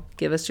 y'all.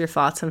 Give us your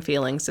thoughts and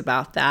feelings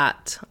about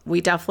that.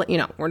 We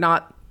definitely, we're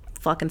not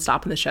fucking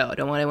stopping the show. I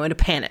don't want anyone to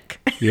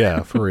panic.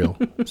 Yeah, for real.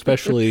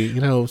 Especially,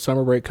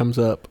 summer break comes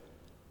up.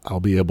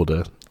 I'll be able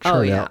to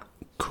churn out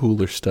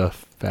cooler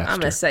stuff faster. I'm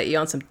going to set you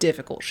on some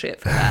difficult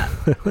shit for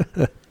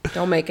that.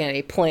 Don't make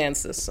any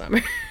plans this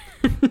summer.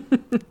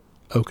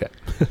 Okay.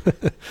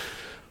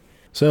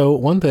 So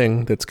one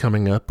thing that's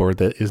coming up, or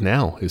that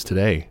is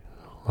today,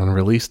 on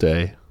release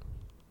day,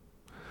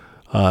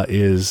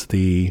 is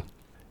the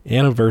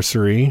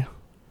anniversary.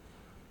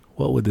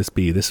 What would this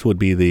be? This would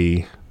be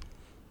the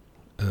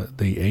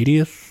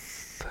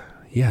 80th.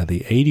 Yeah,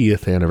 the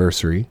 80th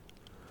anniversary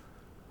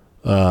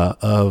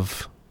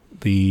of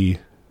the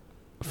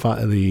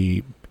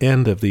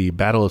end of the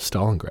Battle of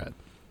Stalingrad.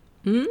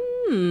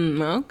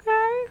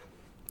 Okay.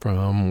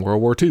 From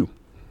World War II.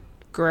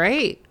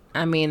 Great.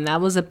 I mean, that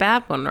was a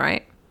bad one,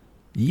 right?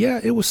 Yeah,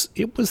 it was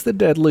the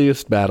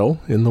deadliest battle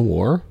in the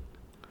war.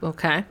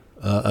 Okay.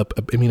 A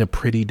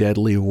pretty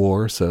deadly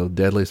war. So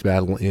deadliest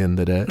battle in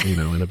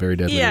in a very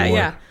deadly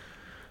war.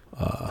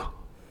 Yeah.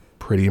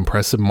 Pretty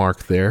impressive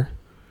mark there.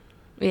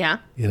 Yeah.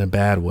 In a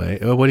bad way.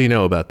 What do you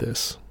know about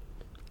this?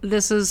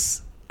 This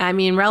is,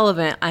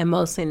 relevant. I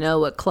mostly know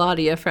what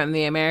Claudia from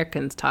The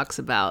Americans talks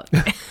about.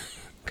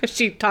 Because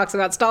she talks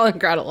about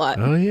Stalingrad a lot.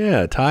 Oh,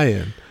 yeah.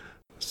 Tie-in.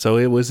 So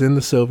it was in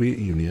the Soviet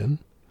Union,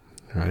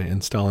 right? In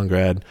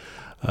Stalingrad,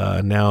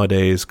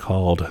 nowadays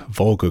called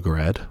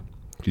Volgograd.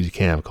 Because you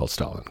can't have it called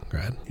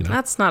Stalingrad.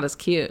 That's not as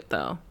cute,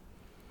 though.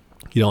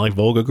 You don't like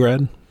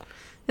Volgograd?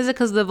 Is it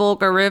because of the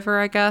Volga River,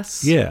 I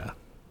guess? Yeah.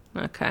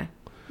 Okay.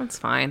 That's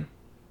fine.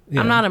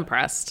 Yeah. I'm not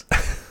impressed.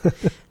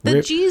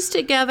 The G's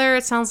together,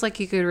 it sounds like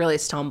you could really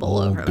stumble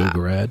over that.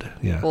 Volgograd.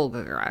 Yeah.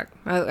 Volgograd.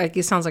 Like,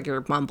 it sounds like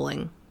you're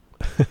mumbling.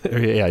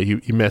 Yeah,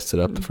 you messed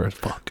it up the first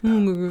fuck.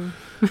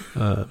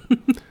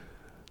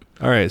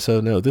 All right,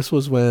 so no, this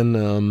was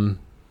when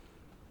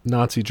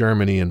Nazi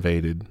Germany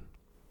invaded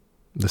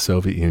the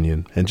Soviet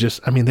Union, and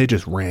they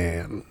just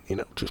ran,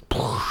 just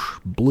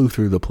blew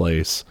through the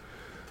place.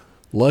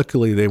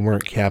 Luckily, they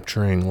weren't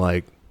capturing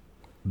like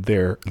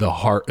the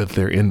heart of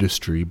their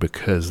industry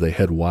because they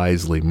had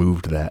wisely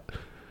moved that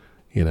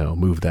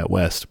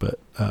west, but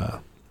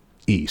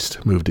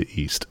moved it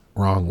east.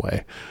 Wrong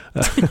way.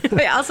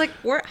 Wait, I was like,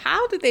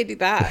 how did they do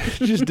that?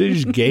 They just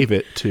gave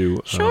it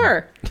to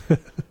sure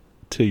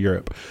to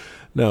Europe.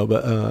 No,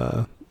 but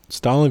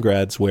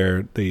Stalingrad's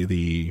where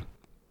the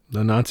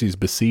Nazis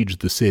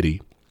besieged the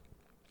city,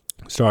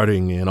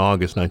 starting in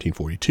August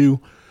 1942,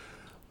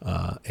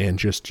 and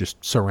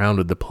just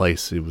surrounded the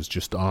place. It was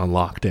just on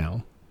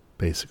lockdown,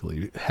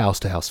 basically, house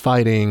to house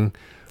fighting,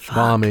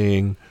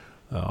 bombing,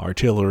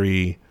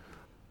 artillery.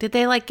 Did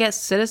they get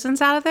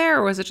citizens out of there,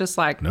 or was it just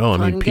like,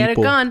 no? Get a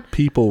gun?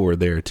 People were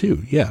there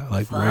too. Yeah,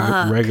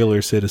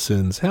 regular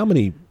citizens. How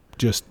many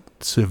just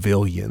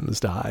civilians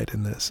died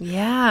in this?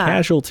 Yeah,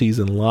 casualties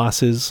and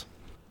losses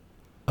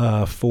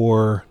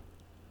for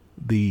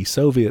the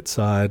Soviet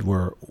side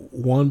were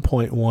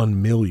 1.1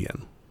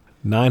 million.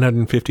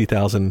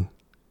 950,000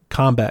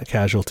 combat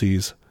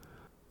casualties.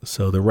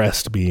 So the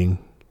rest being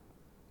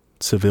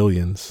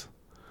civilians.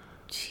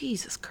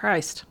 Jesus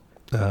Christ.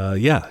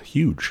 Yeah,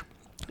 huge.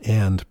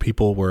 And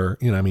people were,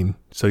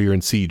 so you're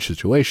in siege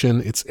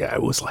situation. It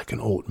was like an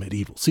old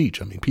medieval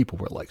siege. I mean, people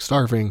were like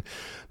starving.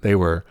 They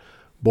were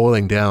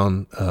boiling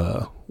down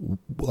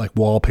like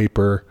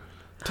wallpaper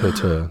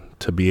to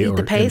be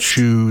able to, and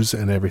shoes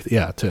and everything.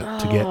 Yeah,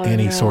 to get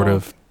any sort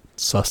of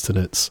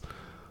sustenance.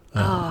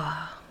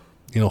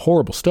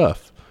 Horrible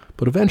stuff.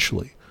 But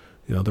eventually,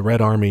 the Red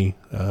Army,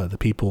 the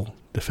people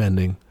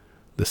defending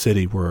the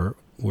city were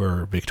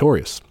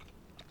victorious.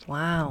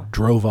 Wow.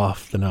 Drove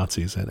off the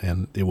Nazis,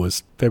 and it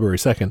was February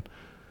 2nd,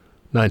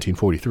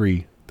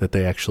 1943, that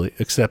they actually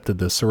accepted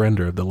the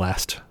surrender of the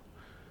last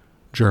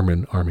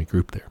German army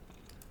group there.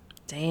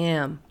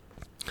 Damn.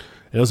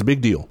 It was a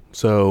big deal.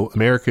 So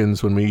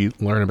Americans, when we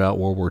learn about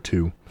World War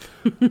II...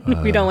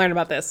 we don't learn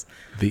about this.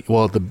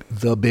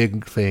 The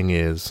big thing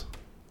is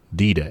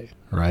D-Day,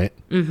 right?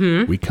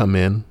 Mm-hmm. We come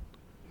in,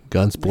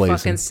 guns blazing.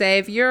 Fucking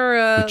save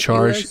Europe. We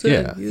charge,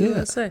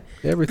 USA.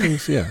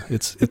 Everything's,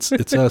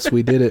 it's us.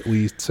 We did it.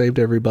 We saved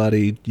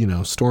everybody,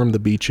 stormed the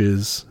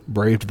beaches,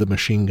 braved the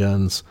machine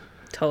guns.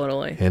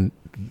 Totally. And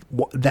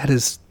that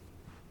is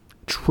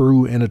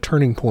true and a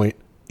turning point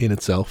in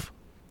itself.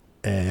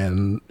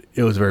 And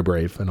it was very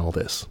brave and all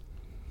this.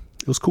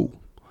 It was cool.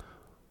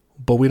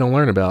 But we don't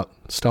learn about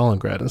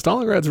Stalingrad. And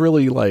Stalingrad's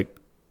really like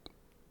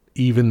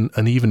even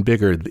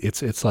bigger.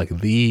 It's like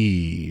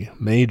the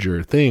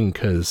major thing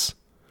because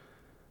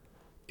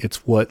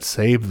it's what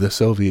saved the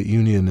Soviet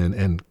Union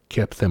and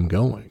kept them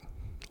going.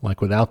 Like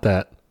without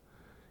that,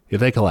 if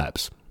they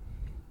collapse,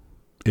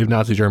 if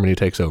Nazi Germany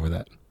takes over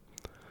that,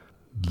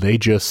 they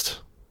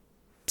just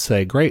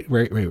say, great,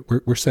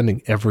 we're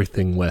sending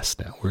everything west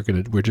now.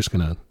 We're just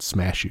gonna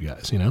smash you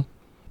guys,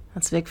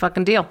 That's a big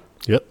fucking deal.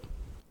 Yep.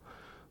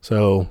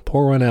 So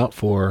pour one out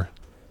for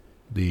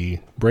the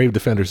brave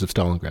defenders of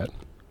Stalingrad.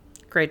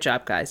 Great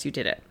job, guys. You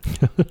did it.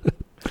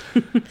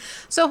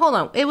 So hold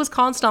on. It was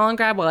called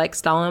Stalingrad while like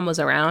Stalin was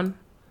around?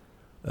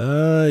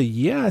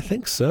 Yeah, I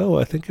think so.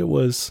 I think it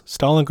was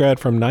Stalingrad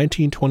from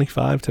 1925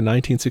 to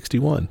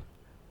 1961.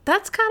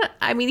 That's kind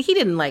of, he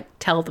didn't like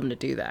tell them to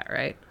do that,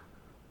 right?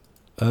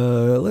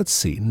 Let's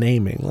see.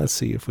 Naming. Let's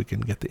see if we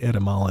can get the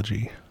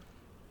etymology.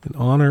 In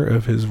honor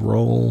of his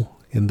role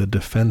in the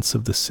defense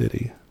of the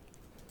city.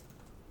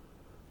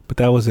 But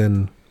that was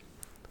in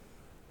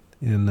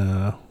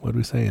what did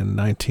we say, in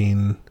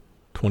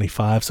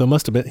 1925. So it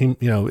must have been,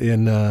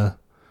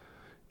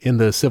 in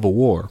the Civil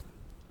War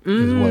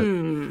is what.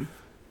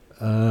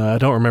 I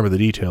don't remember the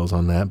details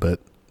on that,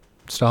 but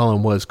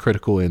Stalin was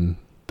critical in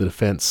the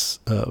defense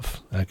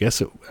of, I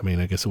guess it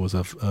was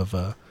of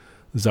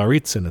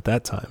Tsaritsyn at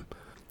that time.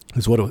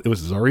 It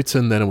was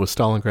Tsaritsyn, then it was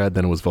Stalingrad,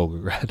 then it was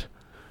Volgograd.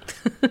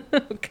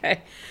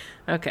 Okay.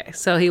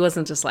 So he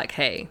wasn't just like,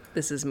 hey,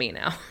 this is me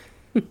now.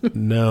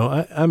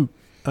 No,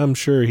 I'm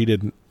sure he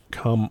didn't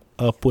come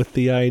up with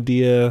the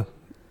idea.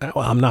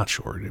 Well, I'm not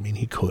sure.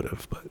 He could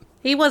have, but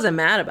he wasn't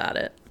mad about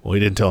it. Well, he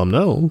didn't tell him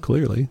no,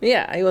 clearly.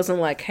 Yeah, he wasn't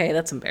like, hey,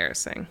 that's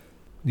embarrassing.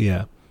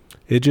 Yeah.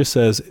 It just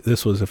says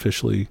this was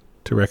officially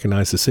to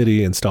recognize the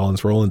city and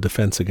Stalin's role in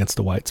defense against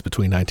the whites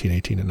between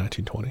 1918 and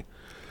 1920.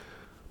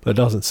 But it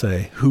doesn't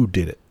say who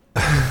did it.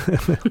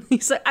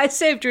 He's like, I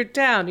saved your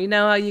town. You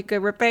know how you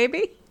could repay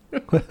me?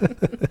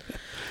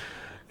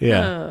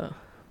 Yeah.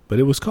 But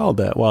it was called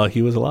that while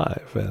he was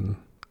alive, and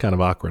kind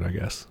of awkward, I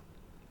guess.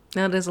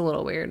 That is a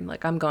little weird.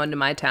 Like, I'm going to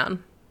my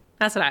town.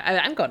 That's what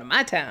I'm going to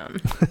my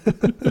town.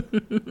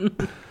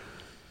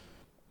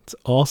 It's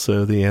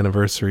also the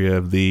anniversary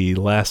of the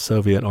last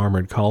Soviet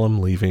armored column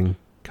leaving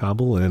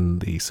Kabul in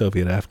the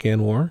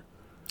Soviet-Afghan War.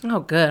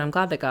 Oh, good. I'm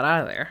glad they got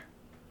out of there.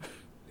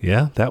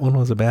 Yeah, that one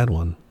was a bad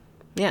one.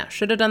 Yeah,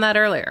 should have done that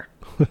earlier.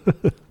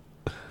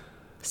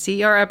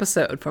 See our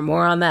episode for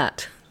more on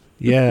that.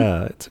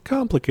 Yeah, it's a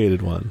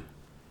complicated one.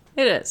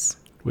 It is.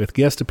 With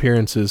guest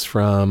appearances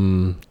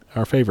from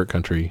our favorite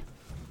country,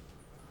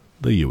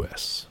 the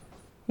U.S.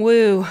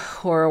 Woo,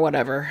 or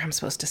whatever I'm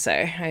supposed to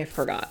say. I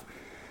forgot.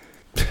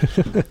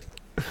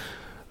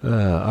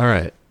 All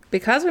right.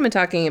 Because we've been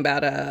talking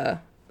about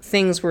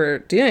things we're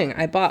doing,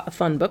 I bought a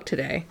fun book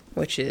today,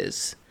 which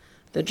is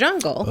The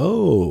Jungle.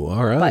 Oh,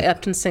 all right. By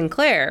Upton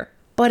Sinclair,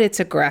 but it's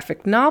a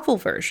graphic novel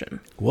version.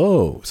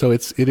 Whoa. So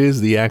it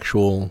is the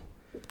actual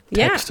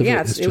text of it?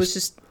 Yeah,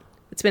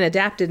 it's been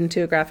adapted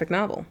into a graphic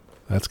novel.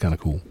 That's kind of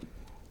cool.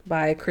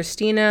 By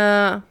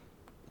Christina,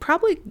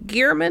 probably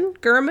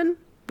Gehrman?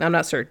 I'm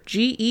not sure.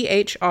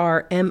 Gehrmann.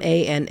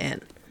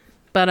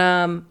 But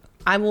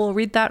I will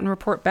read that and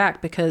report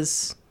back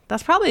because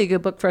that's probably a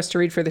good book for us to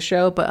read for the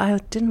show, but I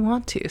didn't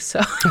want to, so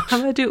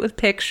I'm going to do it with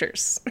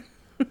pictures.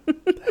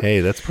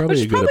 Hey, that's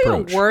probably a good approach. Which is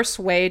probably a worse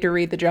way to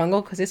read The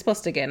Jungle because it's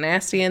supposed to get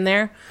nasty in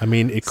there.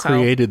 It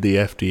created the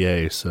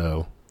FDA,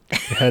 so it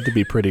had to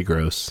be pretty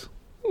gross.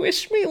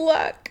 Wish me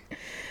luck.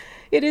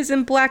 It is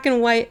in black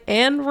and white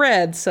and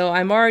red, so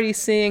I'm already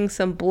seeing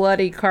some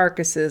bloody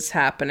carcasses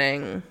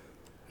happening.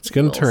 It's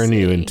going to turn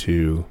you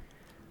into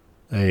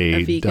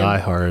a vegan.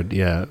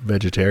 diehard,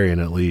 vegetarian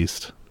at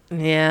least.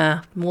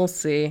 Yeah, we'll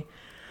see.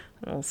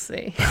 We'll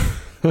see.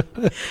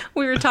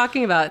 We were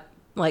talking about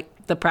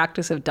like the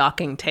practice of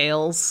docking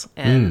tails,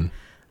 and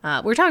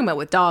we were talking about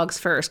with dogs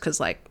first, because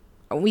like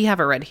we have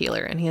a red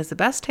heeler and he has the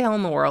best tail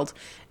in the world.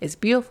 It's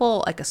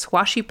beautiful, like a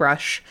squashy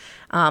brush.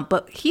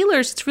 But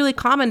heelers, it's really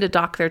common to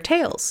dock their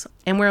tails.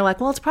 And we're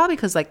like, well, it's probably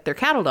because like they're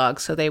cattle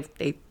dogs, so they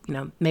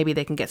maybe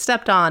they can get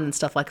stepped on and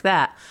stuff like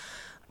that.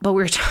 But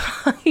we were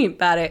talking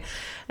about it,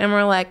 and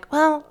we're like,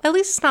 well, at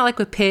least it's not like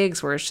with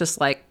pigs where it's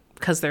just like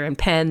because they're in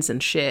pens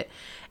and shit.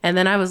 And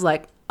then I was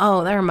like,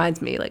 oh, that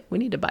reminds me, like we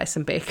need to buy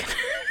some bacon.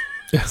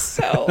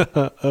 So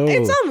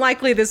it's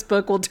unlikely this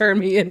book will turn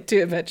me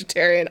into a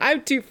vegetarian.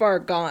 I'm too far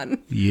gone.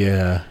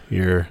 Yeah,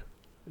 you're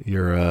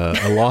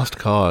a lost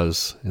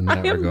cause in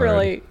that regard. I am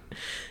really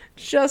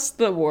just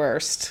the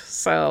worst.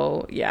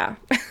 So yeah.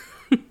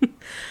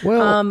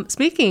 Well,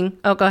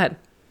 go ahead.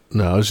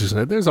 No, I was just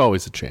saying, there's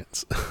always a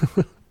chance.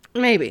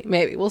 Maybe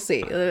we'll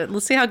see.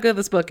 Let's see how good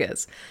this book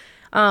is.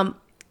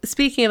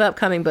 Speaking of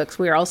upcoming books,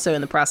 we are also in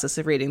the process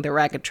of reading The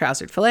Ragged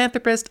Trousered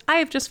Philanthropist. I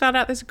have just found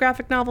out there's a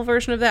graphic novel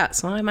version of that,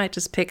 so I might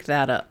just pick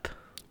that up.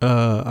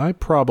 I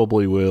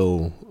probably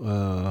will.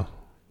 Well,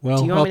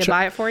 do you want me to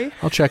buy it for you?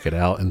 I'll check it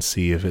out and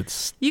see if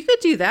it's... You could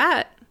do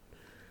that.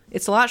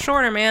 It's a lot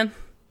shorter, man.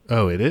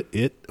 Oh,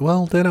 it?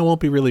 Well, then I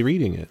won't be really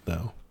reading it,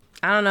 though.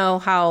 I don't know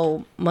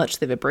how much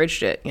they've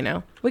abridged it, you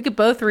know? We could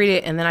both read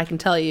it, and then I can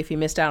tell you if you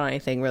missed out on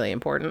anything really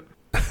important.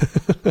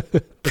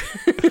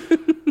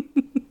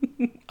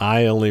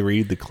 I only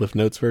read the Cliff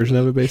Notes version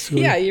of it,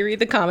 basically? Yeah, you read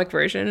the comic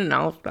version, and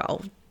I'll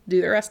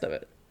do the rest of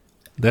it.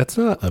 That's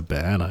not a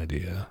bad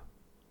idea.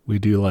 We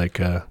do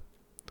like a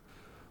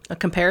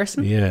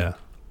comparison? Yeah.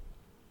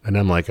 And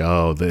I'm like,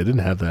 oh, they didn't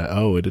have that.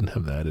 Oh, it didn't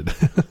have that.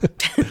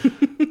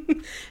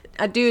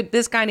 Dude,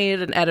 this guy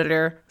needed an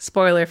editor.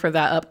 Spoiler for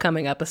that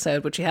upcoming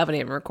episode, which you haven't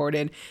even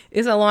recorded.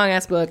 It's a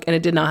long-ass book, and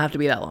it did not have to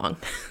be that long.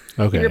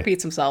 Okay. He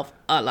repeats himself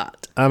a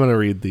lot. I'm going to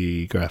read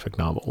the graphic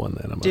novel one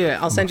then. Do it.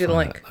 I'll send you the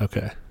link. That.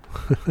 Okay.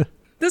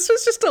 This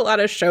was just a lot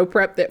of show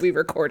prep that we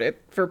recorded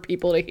for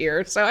people to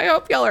hear, so I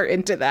hope y'all are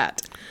into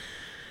that.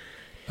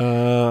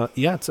 Yeah,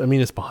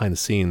 it's behind the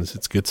scenes.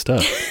 It's good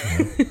stuff.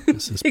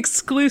 This is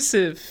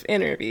exclusive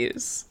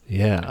interviews.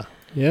 Yeah.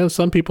 Yeah,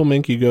 some people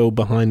make you go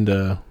behind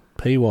a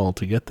paywall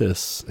to get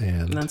this,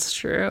 and that's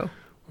true.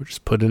 We're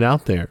just putting it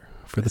out there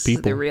for the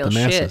people, the real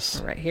masses.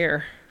 Shit right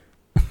here.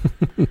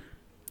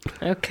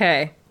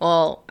 Okay.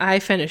 Well, I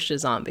finished a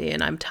zombie,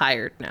 and I'm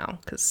tired now,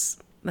 because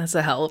that's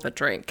a hell of a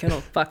drink.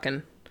 It'll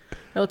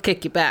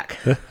kick you back.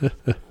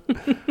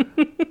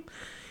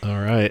 All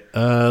right.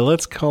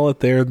 Let's call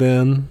it there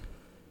then.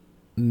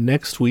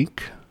 Next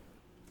week.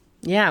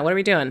 Yeah, what are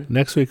we doing?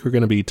 Next week, we're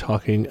going to be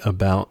talking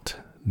about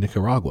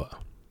Nicaragua.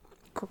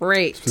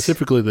 Great.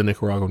 Specifically the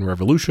Nicaraguan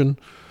Revolution.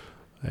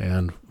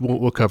 And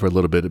we'll cover a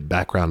little bit of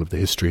background of the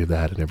history of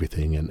that and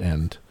everything,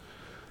 and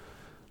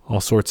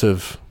all sorts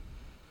of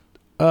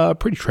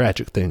pretty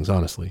tragic things,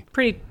 honestly.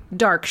 Pretty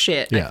dark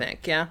shit, yeah. I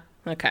think. Yeah.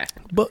 Okay.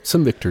 But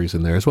some victories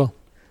in there as well.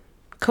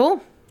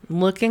 Cool.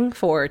 Looking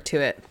forward to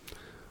it.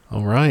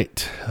 All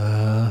right.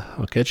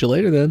 I'll catch you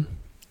later then.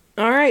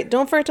 All right.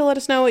 Don't forget to let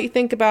us know what you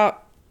think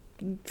about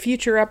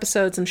future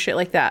episodes and shit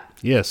like that.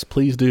 Yes,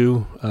 please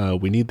do.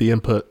 We need the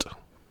input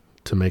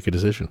to make a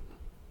decision.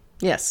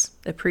 Yes.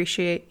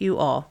 Appreciate you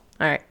all.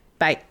 All right.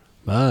 Bye.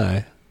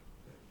 Bye.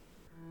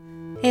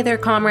 Hey there,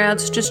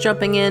 comrades. Just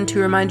jumping in to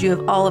remind you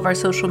of all of our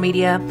social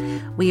media.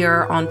 We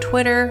are on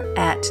Twitter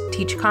at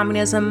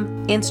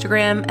TeachCommunism,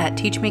 Instagram at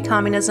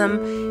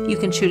TeachMeCommunism. You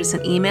can shoot us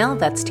an email.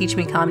 That's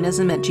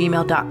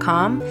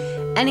teachmecommunism@gmail.com.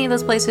 Any of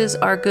those places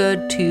are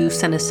good to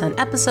send us an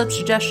episode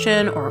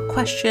suggestion or a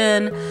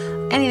question,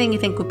 anything you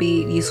think would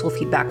be useful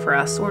feedback for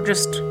us, or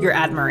just your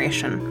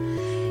admiration.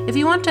 If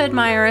you want to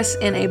admire us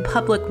in a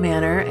public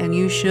manner, and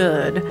you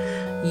should,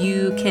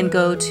 you can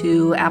go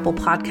to Apple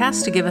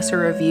Podcasts to give us a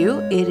review.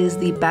 It is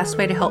the best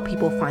way to help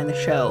people find the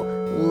show.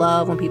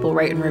 Love when people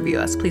write and review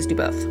us. Please do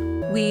both.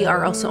 We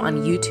are also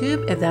on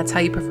YouTube, if that's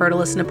how you prefer to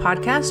listen to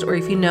podcasts, or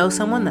if you know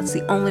someone that's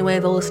the only way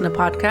they'll listen to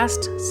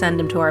podcasts, send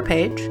them to our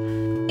page.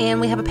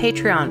 And we have a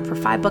Patreon. For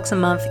 $5 a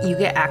month, you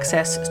get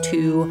access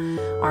to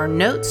our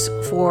notes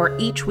for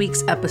each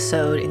week's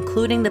episode,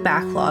 including the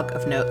backlog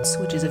of notes,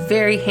 which is a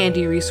very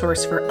handy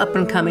resource for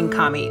up-and-coming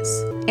commies.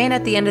 And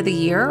at the end of the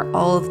year,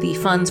 all of the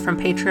funds from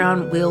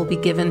Patreon will be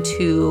given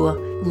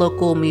to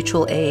local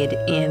mutual aid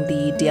in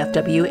the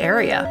DFW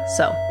area.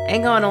 So,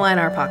 ain't going to line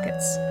our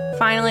pockets.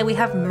 Finally, we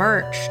have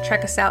merch.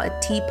 Check us out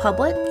at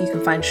TeePublic. You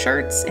can find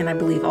shirts, and I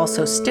believe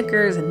also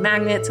stickers and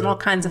magnets and all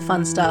kinds of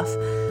fun stuff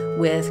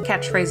with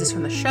catchphrases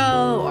from the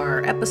show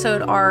or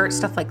episode art,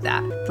 stuff like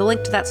that. The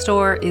link to that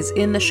store is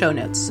in the show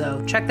notes,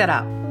 so check that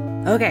out.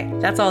 Okay,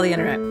 that's all the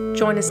internet.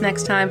 Join us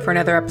next time for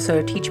another episode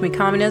of Teach Me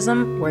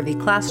Communism, where the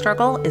class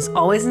struggle is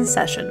always in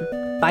session.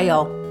 Bye,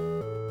 y'all.